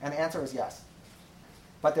 And the answer is yes.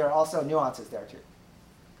 But there are also nuances there too.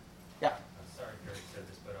 Yeah? I'm sorry if Eric said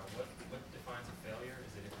this, but what defines a failure?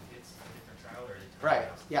 Is it if it hits a different child or a different Right.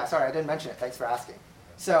 house? Yeah, sorry, I didn't mention it. Thanks for asking.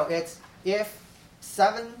 So it's if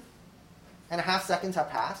 7.5 seconds have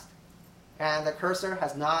passed and the cursor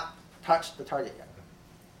has not touched the target yet.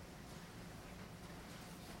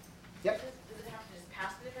 Yep. Does it have to just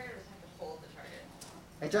pass through the target, or does it have to hold the target?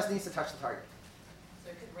 It just needs to touch the target. So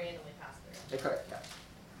it could randomly pass through. It could, yeah.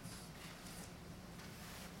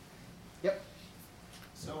 Yep.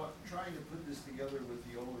 So I'm trying to put this together with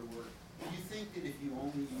the older work. Do you think that if you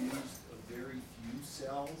only used a very few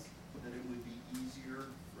cells, that it would be easier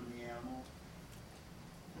for the animal?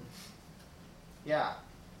 Yeah.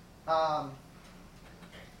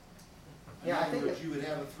 Yeah, I In think other words, it, you would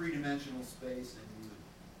have a three-dimensional space and you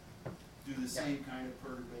would do the same kind of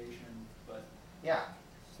perturbation, but yeah,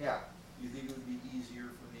 yeah, you think it would be easier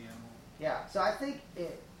for the animal? yeah. So I think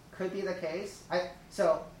it could be the case.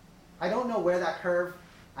 So I don't know where that curve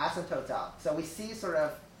asymptotes out. So we see sort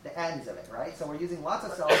of the ends of it, right? So we're using lots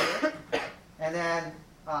of cells here, and then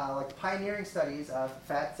like the pioneering studies of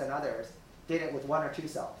Fetz and others did it with 1 or 2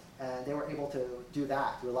 cells, and they were able to do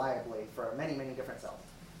that reliably for many, many different cells.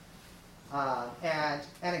 And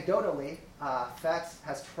anecdotally, Fetz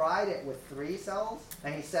has tried it with 3 cells,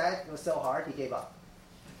 and he said it was so hard he gave up.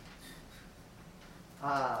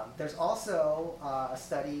 There's also a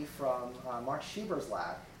study from Mark Schieber's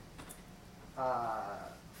lab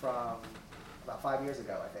from about 5 years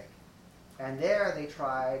ago, I think. And there they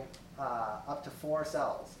tried up to 4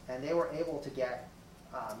 cells, and they were able to get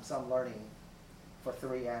some learning for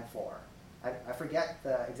 3 and 4. I forget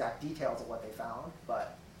the exact details of what they found,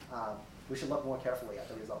 but we should look more carefully at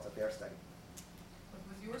the results of their study. But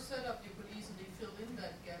with your setup, you could easily fill in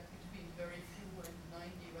that gap between very few and 90,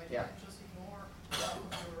 right? Yeah. You can just ignore half of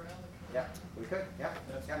your electrons. Yeah, we could. Yeah,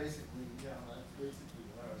 That's yeah, basically, that's basically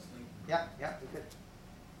what I was thinking. yeah, we could.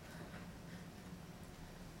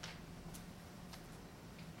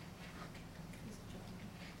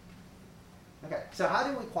 Okay, so how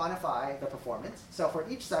do we quantify the performance? So for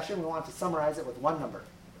each session, we want to summarize it with 1 number.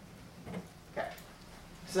 Okay,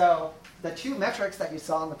 so the 2 metrics that you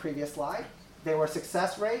saw on the previous slide, they were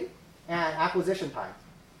success rate and acquisition time.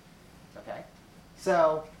 Okay,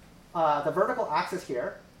 so the vertical axis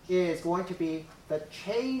here is going to be the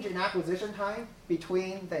change in acquisition time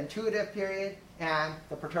between the intuitive period and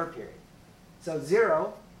the perturbed period. So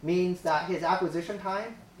 0 means that his acquisition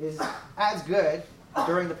time is as good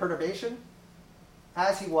during the perturbation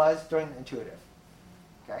as he was during the intuitive.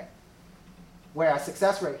 Okay? Whereas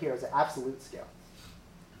success rate here is an absolute scale.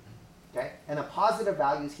 Okay? And the positive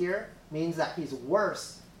values here means that he's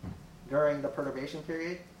worse during the perturbation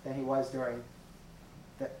period than he was during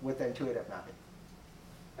with the intuitive mapping.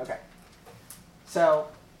 Okay. So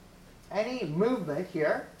any movement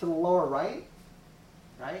here to the lower right,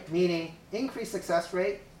 meaning increased success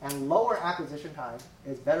rate and lower acquisition time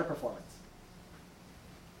is better performance.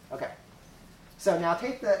 Okay. So now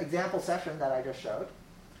take the example session that I just showed.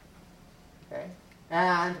 Okay.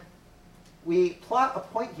 And we plot a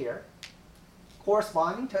point here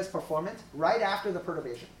corresponding to his performance right after the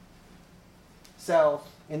perturbation. So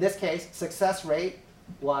in this case, success rate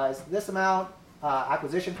was this amount,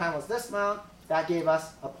 acquisition time was this amount. That gave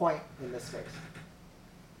us a point in this space.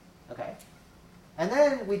 Okay. And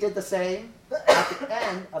then we did the same at the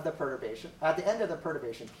end of the perturbation,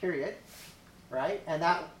 period, right? And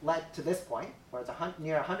that led to this point where it's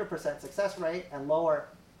near 100% success rate and lower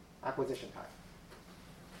acquisition time.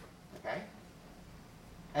 Okay.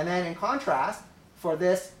 And then in contrast, for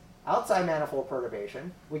this outside manifold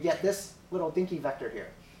perturbation, we get this little dinky vector here.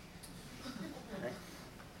 Okay.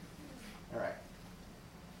 All right.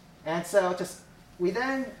 And so we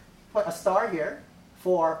then put a star here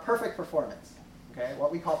for perfect performance, okay,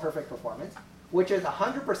 what we call perfect performance, which is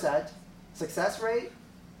 100% success rate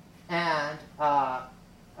and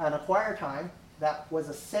an acquire time that was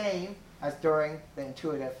the same as during the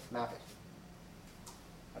intuitive mapping.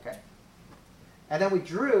 Okay. And then we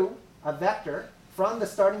drew a vector from the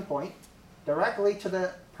starting point directly to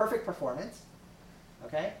the perfect performance,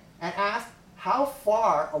 okay, and asked how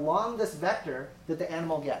far along this vector did the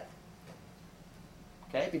animal get,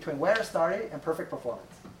 okay, between where it started and perfect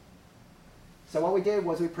performance. So what we did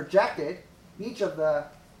was we projected each of the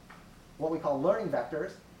what we call learning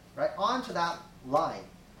vectors right, onto that line.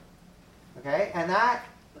 Okay, and that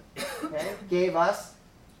gave us,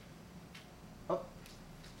 sorry.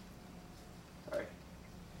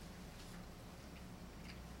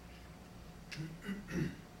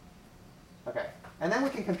 Okay, and then we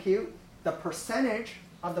can compute the percentage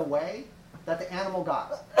of the way that the animal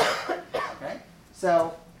got. Okay,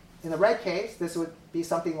 so in the red case, this would be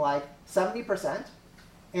something like 70%.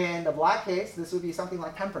 In the black case, this would be something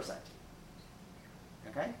like 10%.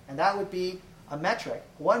 Okay, and that would be a metric,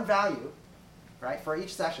 one value, right, for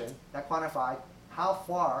each session that quantified how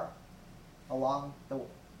far along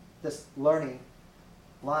this learning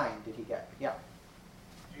line did he get. Yeah.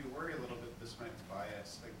 Do you worry a little bit this might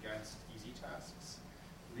bias against easy tasks?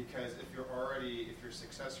 Because if your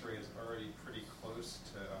success rate is already pretty close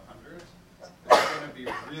to 100, it's going to be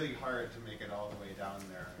really hard to make it all the way down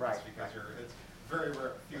there. Right. It's because it's very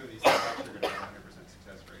rare, few of these things actually are going to have 100%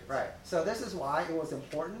 success rates. Right. So this is why it was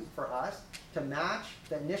important for us to match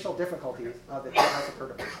the initial difficulties of the two types of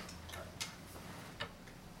perturbation.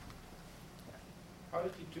 How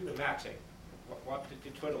did you do the matching? What did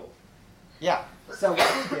you twiddle? Yeah. So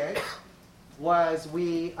what we did was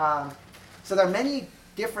so there are many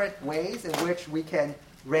different ways in which we can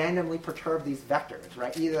randomly perturb these vectors,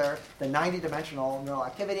 right? Either the 90-dimensional neural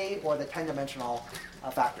activity or the 10-dimensional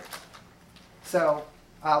factors. So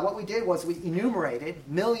what we did was we enumerated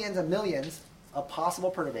millions and millions of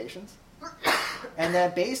possible perturbations. And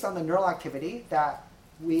then based on the neural activity that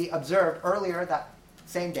we observed earlier that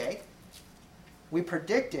same day, we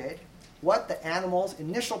predicted what the animal's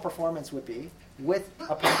initial performance would be with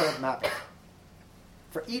a perturbed mapping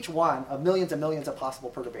for each one of millions and millions of possible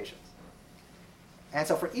perturbations. And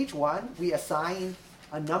so for each one, we assigned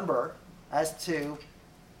a number as to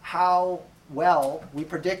how well we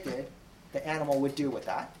predicted the animal would do with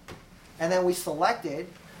that. And then we selected,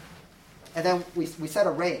 and then we set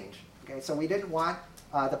a range. Okay, so we didn't want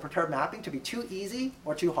the perturbed mapping to be too easy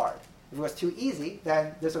or too hard. If it was too easy,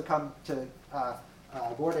 then this would come to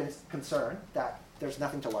Gordon's concern that there's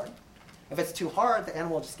nothing to learn. If it's too hard, the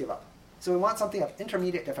animal will just give up. So we want something of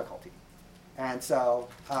intermediate difficulty. And so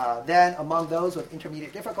then among those with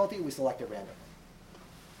intermediate difficulty, we selected randomly.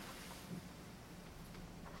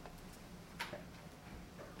 Okay.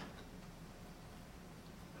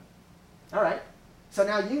 All right. So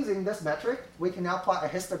now using this metric, we can now plot a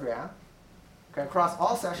histogram across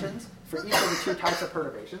all sessions for each of the two types of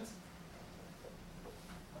perturbations.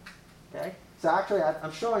 Okay. So actually,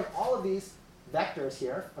 I'm showing all of these vectors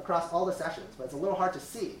here across all the sessions, but it's a little hard to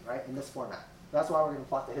see, right, in this format. That's why we're going to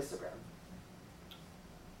plot the histogram.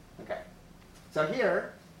 Okay. So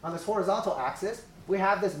here, on this horizontal axis, we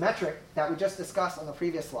have this metric that we just discussed on the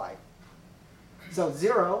previous slide. So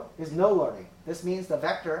 0 is no learning. This means the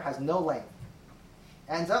vector has no length.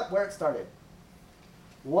 Ends up where it started.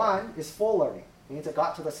 1 is full learning. Means it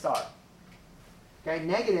got to the start. Okay.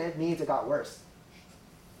 Negative means it got worse.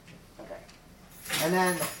 Okay. And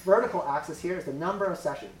then the vertical axis here is the number of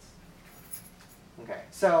sessions. Okay.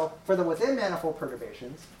 So for the within manifold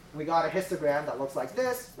perturbations, we got a histogram that looks like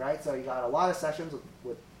this, right? So you got a lot of sessions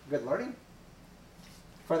with good learning.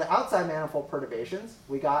 For the outside manifold perturbations,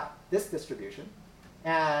 we got this distribution,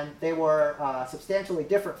 and they were substantially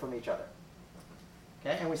different from each other.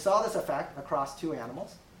 Okay, and we saw this effect across two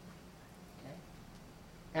animals. Okay.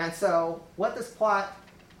 And so what this plot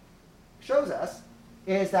shows us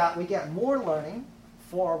is that we get more learning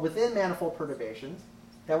for within manifold perturbations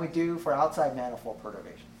than we do for outside manifold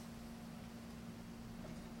perturbations.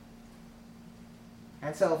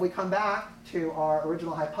 And so if we come back to our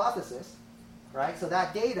original hypothesis, right, so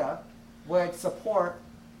that data would support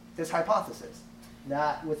this hypothesis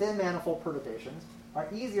that within manifold perturbations are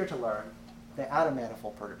easier to learn than out of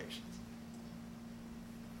manifold perturbations.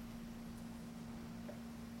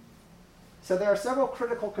 So there are several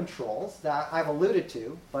critical controls that I've alluded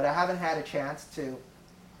to, but I haven't had a chance to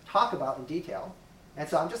talk about in detail. And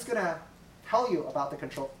so I'm just going to tell you about the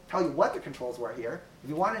control, tell you what the controls were here. If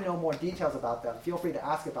you want to know more details about them, feel free to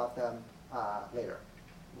ask about them later.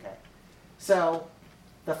 Okay. So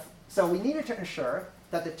we needed to ensure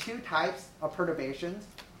that the two types of perturbations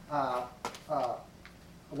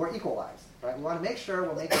were equalized. Right? We want to make sure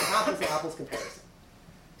we're making apples to apples comparison.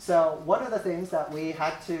 So one of the things that we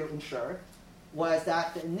had to ensure was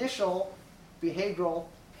that the initial behavioral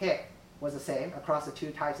hit was the same across the two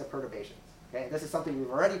types of perturbations. Okay? This is something we've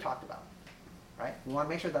already talked about. Right? We want to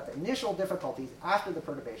make sure that the initial difficulties after the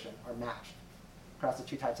perturbation are matched across the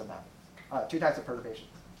two types of mappings, two types of perturbations.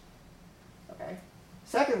 Okay?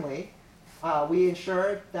 Secondly, we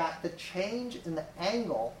ensured that the change in the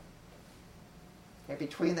angle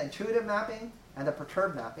between the intuitive mapping and the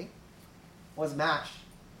perturbed mapping was matched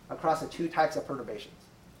across the two types of perturbations.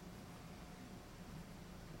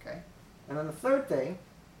 Okay? And then the third thing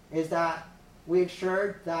is that we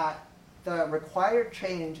ensured that the required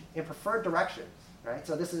change in preferred directions, right?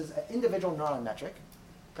 So this is an individual neuron metric,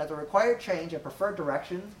 that the required change in preferred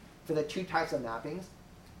directions for the two types of mappings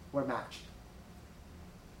were matched.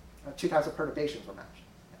 Two types of perturbations were matched.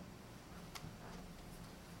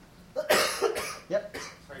 Yep.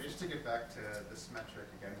 Sorry, just to get back to this metric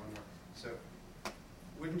again one more. So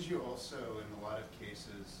wouldn't you also, in a lot of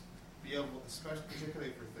cases, be able, especially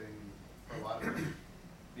particularly for a lot of them,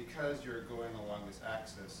 because you're going along this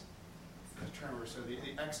axis, determine, so the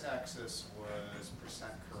x-axis was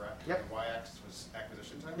percent correct, yep. and the y-axis was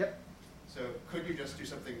acquisition time? Yep. So could you just do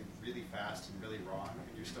something really fast and really wrong,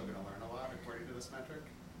 and you're still going to learn a lot according to this metric?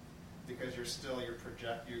 Because you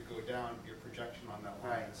go down, your projection on that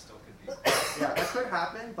line Right. still could be. Yeah, that could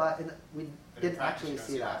happen, but we didn't practice, actually you don't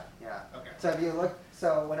see that. Yeah. Okay. So if you look,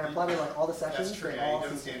 so when I plotted like all the sessions, That's true, they yeah, all you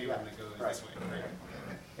don't seem see to- anyone that goes right. this way. Right.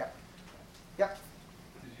 Yeah. Yeah.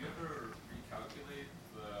 Did you ever recalculate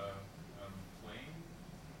the plane?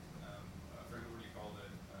 I forget what you called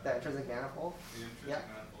it. The intrinsic manifold? The intrinsic Yeah.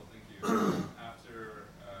 manifold, thank you. After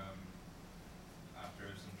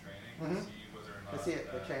some training, to see whether or not To see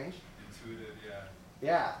it change? intuitive, yeah.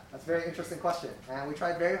 Yeah, that's a very interesting question, and we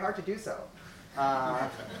tried very hard to do so.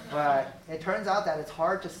 But it turns out that it's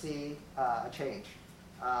hard to see a change.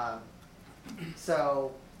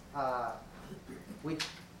 So we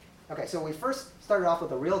first started off with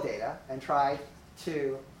the real data and tried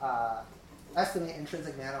to estimate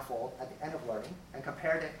intrinsic manifold at the end of learning and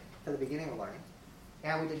compared it to the beginning of learning.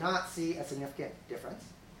 And we did not see a significant difference.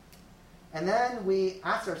 And then we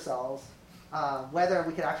asked ourselves whether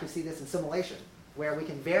we could actually see this in simulation, where we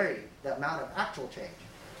can vary the amount of actual change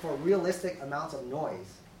for realistic amounts of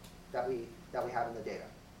noise that we have in the data.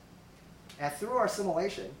 And through our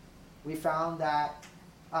simulation, we found that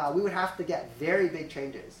we would have to get very big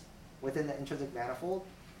changes within the intrinsic manifold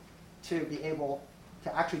to be able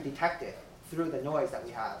to actually detect it through the noise that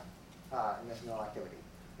we have in this neural activity.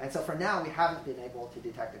 And so for now, we haven't been able to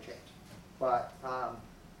detect a change. But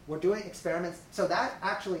we're doing experiments. So that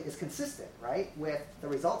actually is consistent, right, with the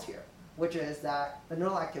results here, which is that the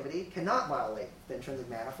neural activity cannot violate the intrinsic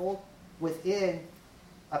manifold within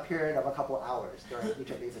a period of a couple of hours during each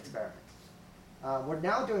of these experiments. We're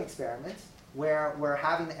now doing experiments where we're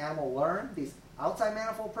having the animal learn these outside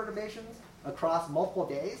manifold perturbations across multiple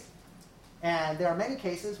days. And there are many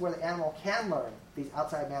cases where the animal can learn these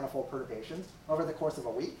outside manifold perturbations over the course of a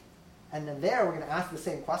week. And then there, we're going to ask the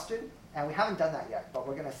same question. And we haven't done that yet, but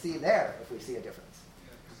we're going to see there if we see a difference.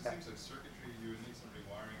 Yeah, because it seems like circuitry, you would need some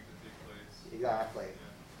rewiring to take place. Exactly.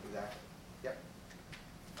 Yeah. Exactly. Yep.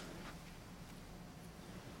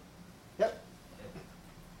 Yep.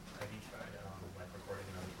 Have you tried like recording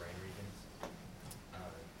in other brain regions,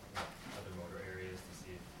 other motor areas to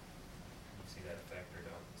see if you see that effect or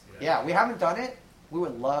don't see that? Yeah, we haven't done it. We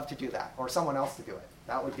would love to do that, or someone else to do it.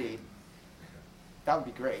 That would be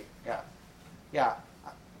great. Yeah. Yeah.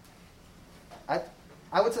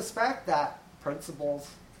 I would suspect that principles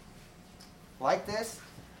like this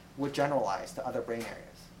would generalize to other brain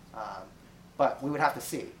areas, but we would have to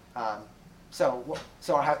see. So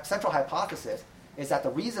our central hypothesis is that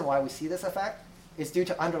the reason why we see this effect is due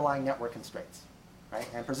to underlying network constraints, right?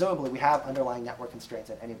 And presumably we have underlying network constraints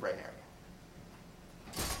in any brain area.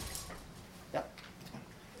 Yep.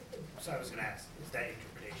 So I was going to ask, is that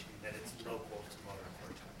interpretation that it's local to motor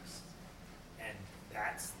cortex, and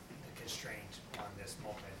that's the constraint on this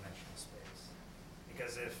multidimensional space?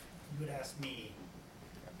 Because if you would ask me,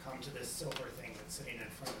 come to this silver thing that's sitting in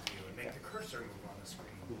front of you and make the cursor move on the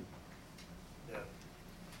screen, the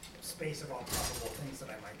space of all probable things that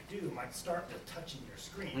I might do might start with touching your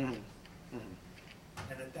screen.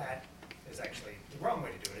 And that is actually the wrong way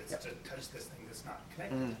to do it. It's to touch this thing that's not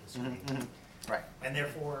connected to the screen. Right. And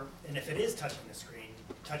therefore, and if it is touching the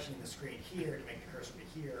screen here to make the cursor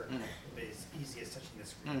be here will be as easy as touching the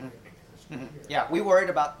screen here to make the cursor be here. Yeah, we worried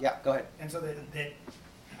about, go ahead. And so that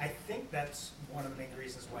I think that's one of the main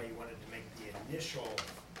reasons why you wanted to make the initial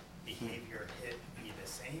behavior hit be the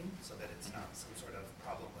same, so that it's not some sort of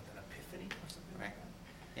problem with an epiphany or something like that.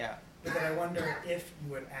 Yeah. But then I wonder if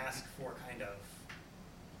you would ask for kind of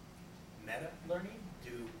meta learning,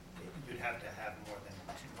 you'd have to have more than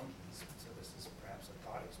 2 monkeys. So this is perhaps a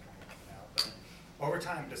thought experiment now. But over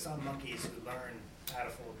time, do some monkeys who learn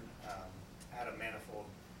out of manifold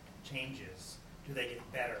changes, do they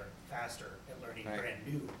get better, faster at learning brand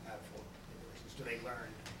new manifold iterations? Do they learn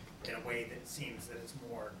in a way that seems that it's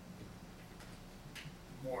more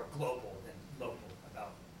global than local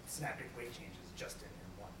about synaptic weight changes just in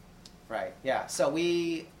one? Right. Yeah. So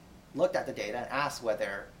we looked at the data and asked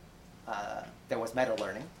whether there was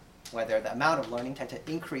meta-learning, whether the amount of learning tended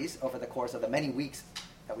to increase over the course of the many weeks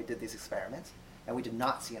that we did these experiments, and we did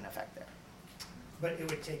not see an effect there. But it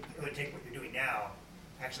would take what you're doing now,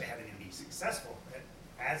 actually having it be successful,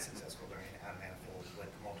 as successful learning out of manifolds with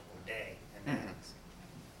multiple day and max.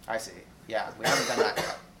 I see. Yeah, we haven't done that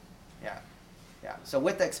yet. Yeah, yeah. So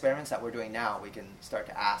with the experiments that we're doing now, we can start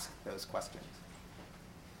to ask those questions.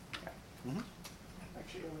 Yeah. Mm-hmm.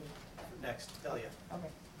 Actually, next, Elia.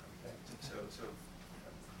 Okay. So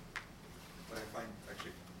what I find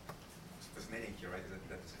actually fascinating here, right, is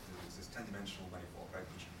that this 10-dimensional manifold, right,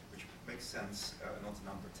 which makes sense, not the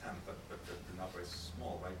number 10, but the number is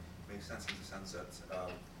small, right? Makes sense in the sense that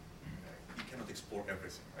you cannot explore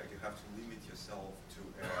everything, right? You have to limit yourself to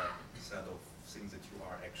a set of things that you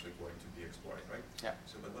are actually going to be exploring, right? Yeah.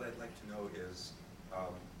 So, but what I'd like to know is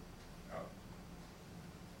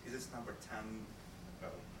this number 10?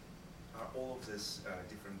 Are all of these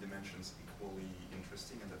different dimensions equally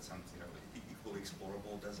interesting, and that's something equally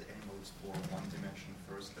explorable? Does the animal explore one dimension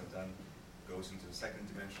first and then goes into the second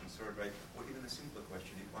dimension, third, right? Or even a simpler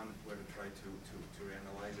question, if one were to try to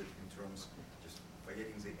reanalyze it in terms just by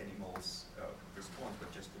getting the animal's response,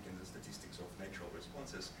 but just looking at the statistics of natural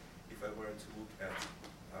responses, if I were to look at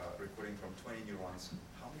recording from 20 neurons,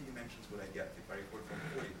 how many dimensions would I get? If I record from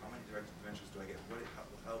 40, how many direct dimensions do I get?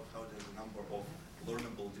 How does the number of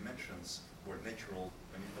learnable dimensions or natural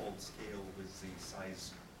manifold scale with the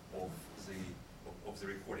size of the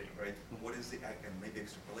recording, right? What is the and maybe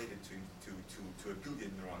extrapolate it to a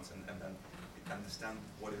billion neurons, and then you can understand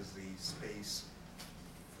what is the space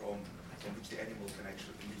from which the animal can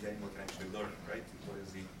actually learn, right? What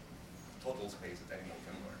is the total space that the animal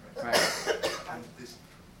can learn, right? Right. And this.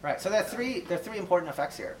 Right. So there are three important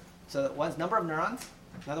effects here. So one's number of neurons,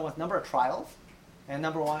 another one's number of trials, and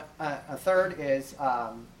a third is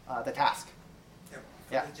the task.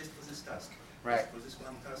 Yeah. Just for this task. Right. For this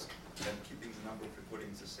one task, and keeping the number of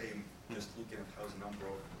recordings the same, just looking at how the number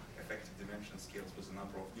of effective dimension scales with the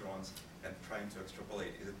number of neurons and trying to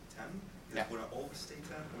extrapolate. Is it 10? Is it going to always stay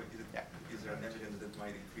 10? Or is there an evidence that it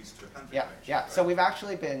might increase to 100? Yeah, yeah. So we've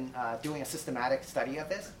actually been doing a systematic study of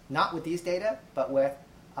this, not with these data, but with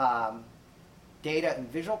data in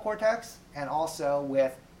visual cortex and also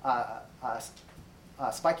with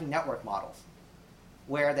spiking network models,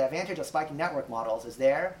 where the advantage of spiking network models is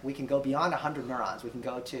we can go beyond 100 neurons. We can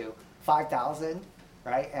go to 5,000,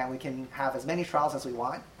 right? And we can have as many trials as we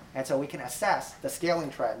want. And so we can assess the scaling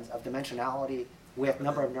trends of dimensionality with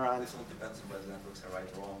number of neurons. This all depends on whether the networks are right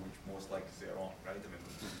or wrong, which most likely they're wrong, right? I mean,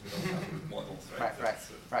 we don't have good models, right?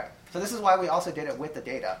 Right. So this is why we also did it with the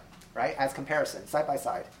data, right? As comparison, side by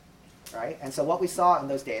side, right? And so what we saw in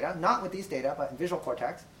those data, not with these data, but in visual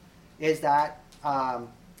cortex, is that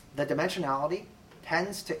the dimensionality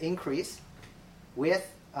tends to increase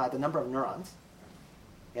with the number of neurons,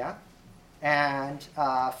 yeah? And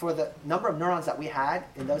for the number of neurons that we had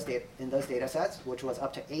in those data sets, which was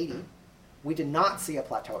up to 80, we did not see a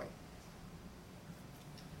plateauing.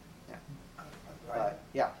 Yeah. But,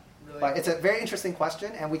 yeah. Really? But it's a very interesting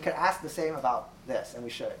question, and we could ask the same about this, and we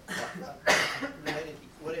should. Yeah. Related,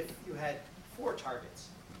 what if you had 4 targets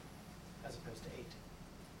as opposed to 8?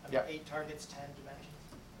 I mean, 8 targets, 10 dimensions?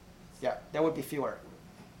 Yeah, there would be fewer.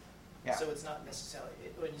 Yeah. So it's not necessarily,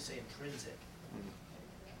 when you say intrinsic,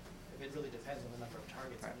 if it really depends on the number of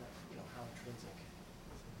targets, Right. and how intrinsic.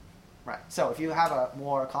 Right. So if you have a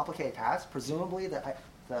more complicated task, presumably the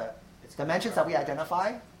dimensions that we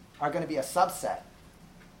identify are going to be a subset,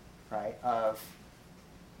 right, of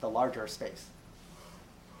the larger space.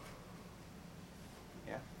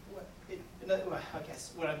 Yeah. I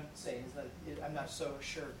guess what I'm saying is that I'm not so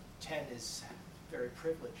sure 10 is very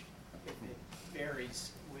privileged. It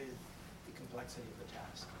varies with the complexity of the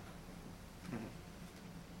task. Mm-hmm.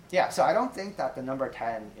 Yeah, so I don't think that the number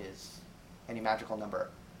 10 is any magical number.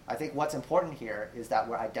 I think what's important here is that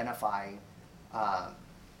we're identifying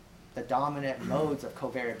the dominant modes of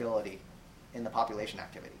covariability in the population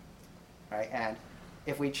activity, right? And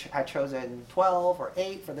if we had chosen 12 or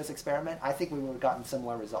 8 for this experiment, I think we would have gotten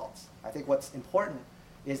similar results. I think what's important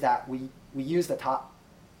is that we use the top,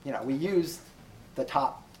 we use the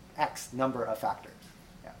top X number of factors.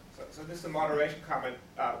 Yeah. So this is a moderation comment.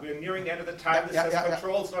 We're nearing the end of the time. This says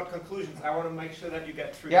controls, not conclusions. I want to make sure that you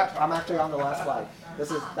get through. Yeah, I'm actually on the last slide.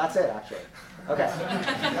 That's it, actually. Okay.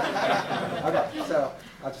 Okay. So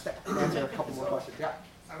I'll just answer a couple more questions. Yeah.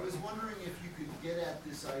 I was wondering if you could get at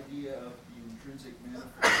this idea of the intrinsic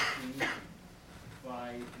manifold changing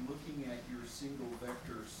by looking at your single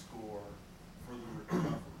vector score for the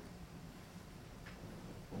recovery.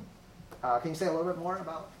 Can you say a little bit more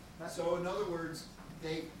about that? So in other words,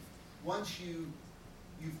 once you've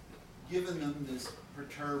given them this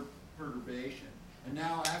perturbation, and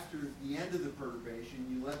now after the end of the perturbation,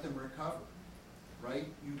 you let them recover, right?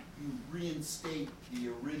 You reinstate the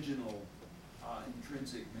original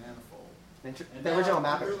intrinsic manifold. And The original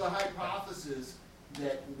now, mapping. under the hypothesis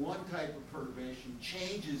that one type of perturbation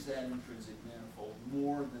changes that intrinsic manifold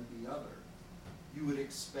more than the other, you would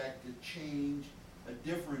expect a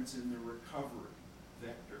difference in the recovery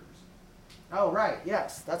vectors. Oh, right.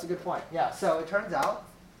 Yes, that's a good point. Yeah. So it turns out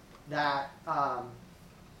that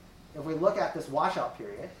if we look at this washout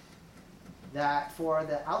period, that for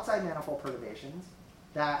the outside manifold perturbations,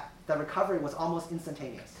 that the recovery was almost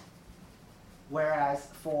instantaneous. Whereas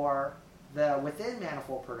for the within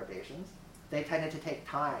manifold perturbations, they tended to take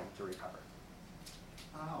time to recover.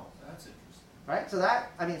 Oh, that's interesting. Right? So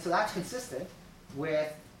that's consistent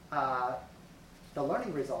with the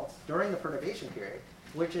learning results during the perturbation period,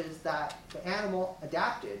 which is that the animal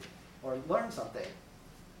adapted or learned something,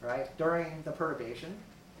 right, during the perturbation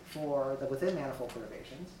for the within manifold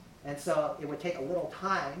perturbations. And so it would take a little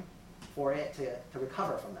time for it to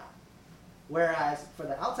recover from that. Whereas for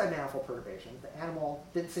the outside manifold perturbations, the animal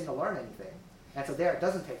didn't seem to learn anything. And so there, it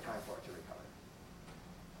doesn't take time for it to recover.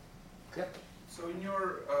 Yep. So in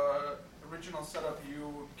your original setup,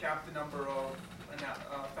 you capped the number of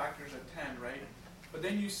factors at 10, right? But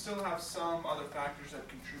then you still have some other factors that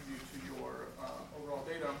contribute to your overall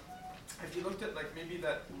data. If you looked at like maybe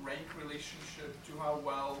that rank relationship to how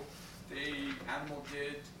well the animal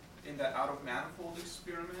did in that out of manifold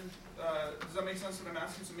experiment, does that make sense what I'm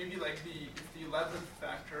asking? So maybe like if the 11th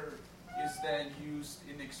factor is then used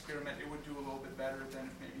in the experiment, it would do a little bit better than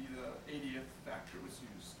if maybe the 80th factor was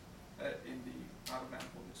used in the out of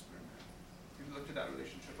manifold experiment. Have you looked at that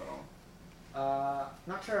relationship at all?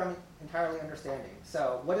 Not sure I'm entirely understanding.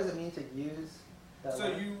 So what does it mean to use the So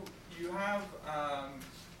you have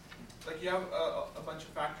like you have a bunch of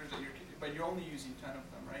factors that but you're only using 10 of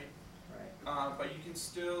them, right? Right. But you can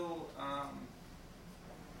still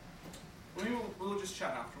we'll just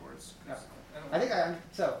chat afterwards. Yep. I think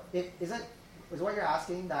is what you're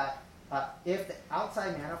asking that if the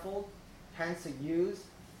outside manifold tends to use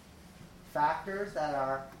factors that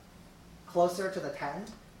are closer to the 10,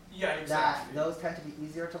 yeah, exactly. that those tend to be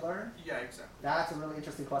easier to learn? Yeah, exactly. That's a really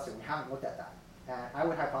interesting question. We haven't looked at that. And I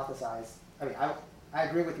would hypothesize, I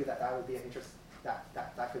agree with you that would be an interest, that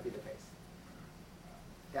could be the case.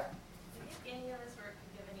 Yeah. Do you think any of this work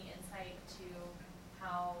could give any insight to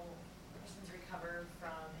how persons recover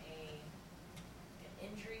from an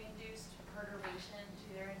injury-induced perturbation to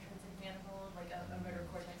their intrinsic manifold, like a motor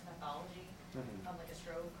cortex pathology, like a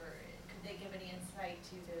stroke, or could they give any insight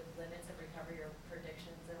to the limits of recovery or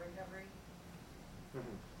predictions of recovery?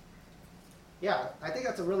 Yeah, I think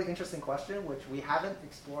that's a really interesting question, which we haven't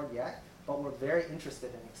explored yet, but we're very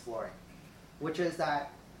interested in exploring, which is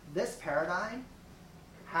that this paradigm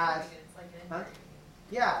has...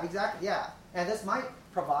 Yeah, exactly, yeah. And this might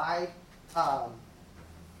provide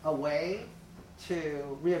a way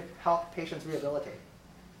to help patients rehabilitate,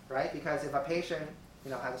 right? Because if a patient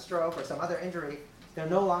has a stroke or some other injury, they're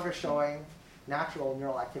no longer showing natural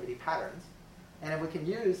neural activity patterns. And if we can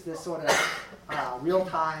use this sort of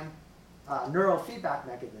real-time neural feedback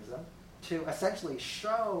mechanism to essentially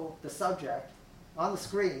show the subject on the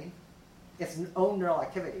screen its own neural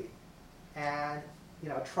activity and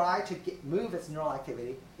try to move its neural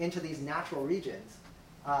activity into these natural regions,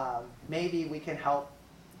 maybe we can help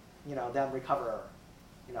them recover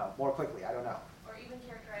more quickly. I don't know. Or even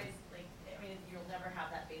characterize, you'll never have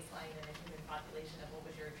that baseline in a human population of what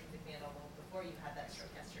was your intrinsic manifold before you had that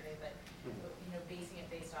stroke yesterday, but basing it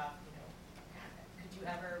based off, could you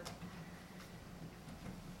ever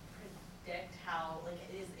predict how,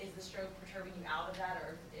 is the stroke perturbing you out of that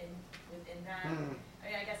or within that?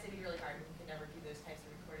 I guess it'd be really hard. We could never do those types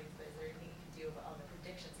of recordings, but is there anything you can do on the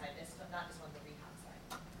prediction side, not just on the rehab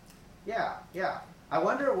side? Yeah. I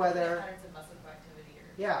wonder whether... Patterns of muscle activity or...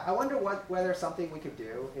 Yeah, I wonder whether something we could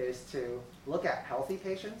do is to look at healthy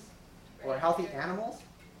patients or healthy animals,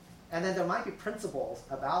 and then there might be principles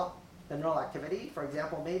about the neural activity. For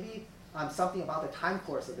example, maybe something about the time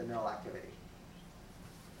course of the neural activity,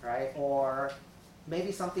 right? Or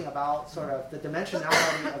maybe something about sort of the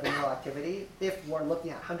dimensionality of the neural activity if we're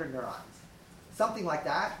looking at 100 neurons. Something like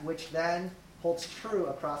that, which then holds true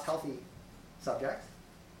across healthy subjects.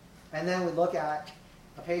 And then we look at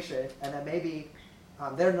a patient, and then maybe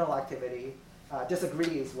their neural activity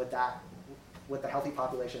disagrees with the healthy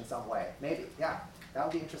population in some way. Maybe, yeah. That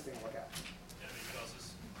would be interesting to look at. Yeah, you could also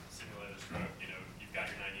simulate a stroke. You've got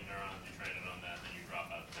your 90 neurons, you train it on that, then you drop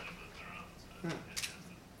out 10 of those neurons.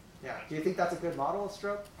 Yeah. Do you think that's a good model of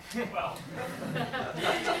stroke? Well,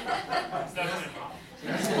 it's definitely a model.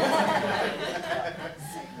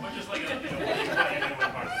 But just like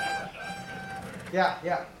one part of the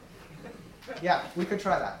Yeah. Yeah, we could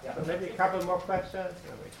try that. Yeah. So maybe a couple more questions.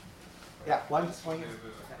 Yeah, one. Just wanted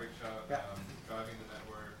a quick shot. Yeah. Driving the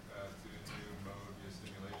network to a new mode via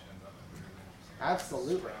simulation. That might be really interesting.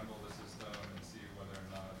 Absolutely. Scramble the system and see whether or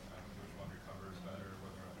not which one recovers better,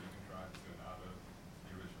 whether or not you can drive to and out of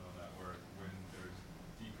the original network when there's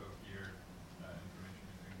decohere information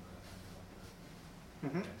between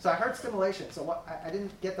the. So I heard stimulation. So what? I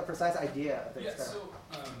didn't get the precise idea of the experiment.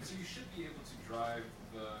 So you should be able to drive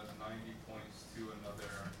the 90 points to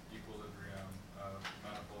another equilibrium,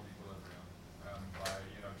 manifold equilibrium, by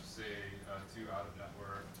just say two out of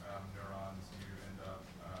network neurons. You end up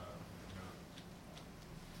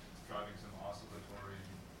driving some oscillatory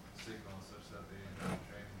signals such that they end up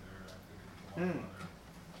changing their activity to one another,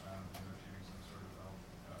 achieving some sort of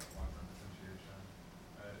long-term potentiation.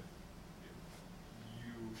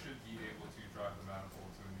 You should be able to drive the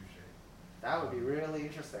manifold to a new shape. That would be really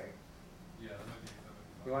interesting. Yeah, that might be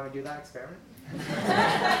You want to do that experiment?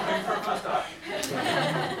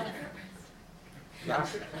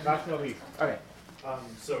 Last no least. Okay.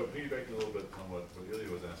 So piggybacking a little bit on what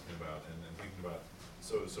Ilya was asking about and thinking about,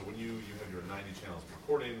 so when you have your 90 channels of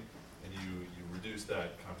recording and you reduce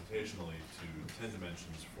that computationally to 10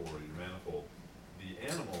 dimensions for your manifold, the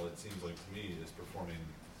animal, it seems like to me, is performing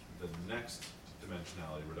the next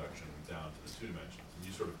dimensionality reduction down to the 2 dimensions. And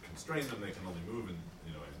you sort of constrain them, they can only move in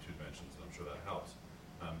 2 dimensions, and I'm sure that helps.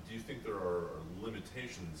 Do you think there are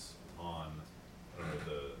limitations on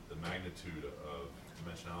the magnitude of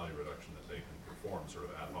dimensionality reduction that they can perform sort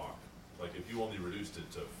of ad hoc? Like if you only reduced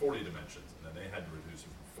it to 40 dimensions and then they had to reduce it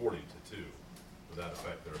from 40 to 2, would that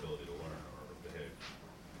affect their ability to learn or behave?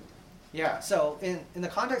 Yeah, so in the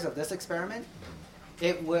context of this experiment,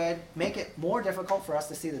 it would make it more difficult for us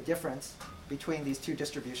to see the difference between these two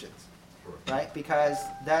distributions, right? Because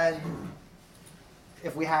then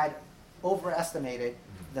if we had overestimated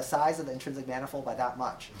the size of the intrinsic manifold by that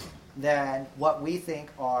much, then what we think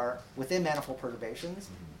are within manifold perturbations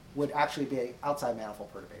would actually be outside manifold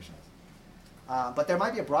perturbations. But there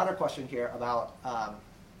might be a broader question here about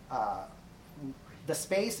the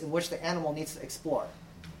space in which the animal needs to explore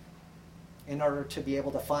in order to be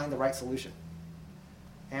able to find the right solution.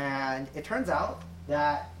 And it turns out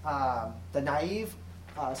that the naive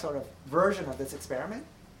sort of version of this experiment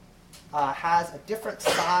has a different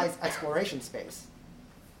size exploration space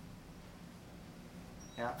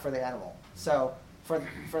for the animal. So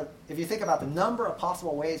if you think about the number of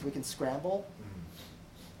possible ways we can scramble,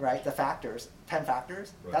 right, the factors, 10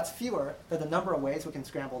 factors, that's fewer than the number of ways we can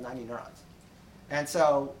scramble 90 neurons. And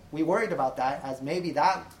so we worried about that as maybe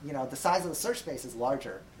that, the size of the search space is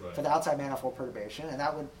larger for the outside manifold perturbation, and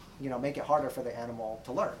that would, make it harder for the animal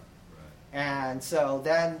to learn. And so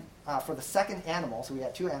then for the second animal, so we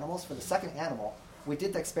had 2 animals, for the second animal, we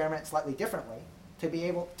did the experiment slightly differently to be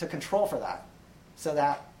able to control for that, so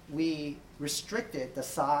that we restricted the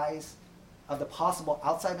size of the possible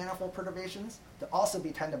outside manifold perturbations to also be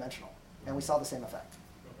 10-dimensional, and we saw the same effect.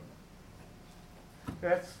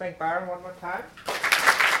 Let's thank Byron one more time.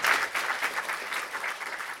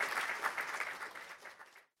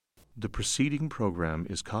 The preceding program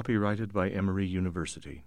is copyrighted by Emory University.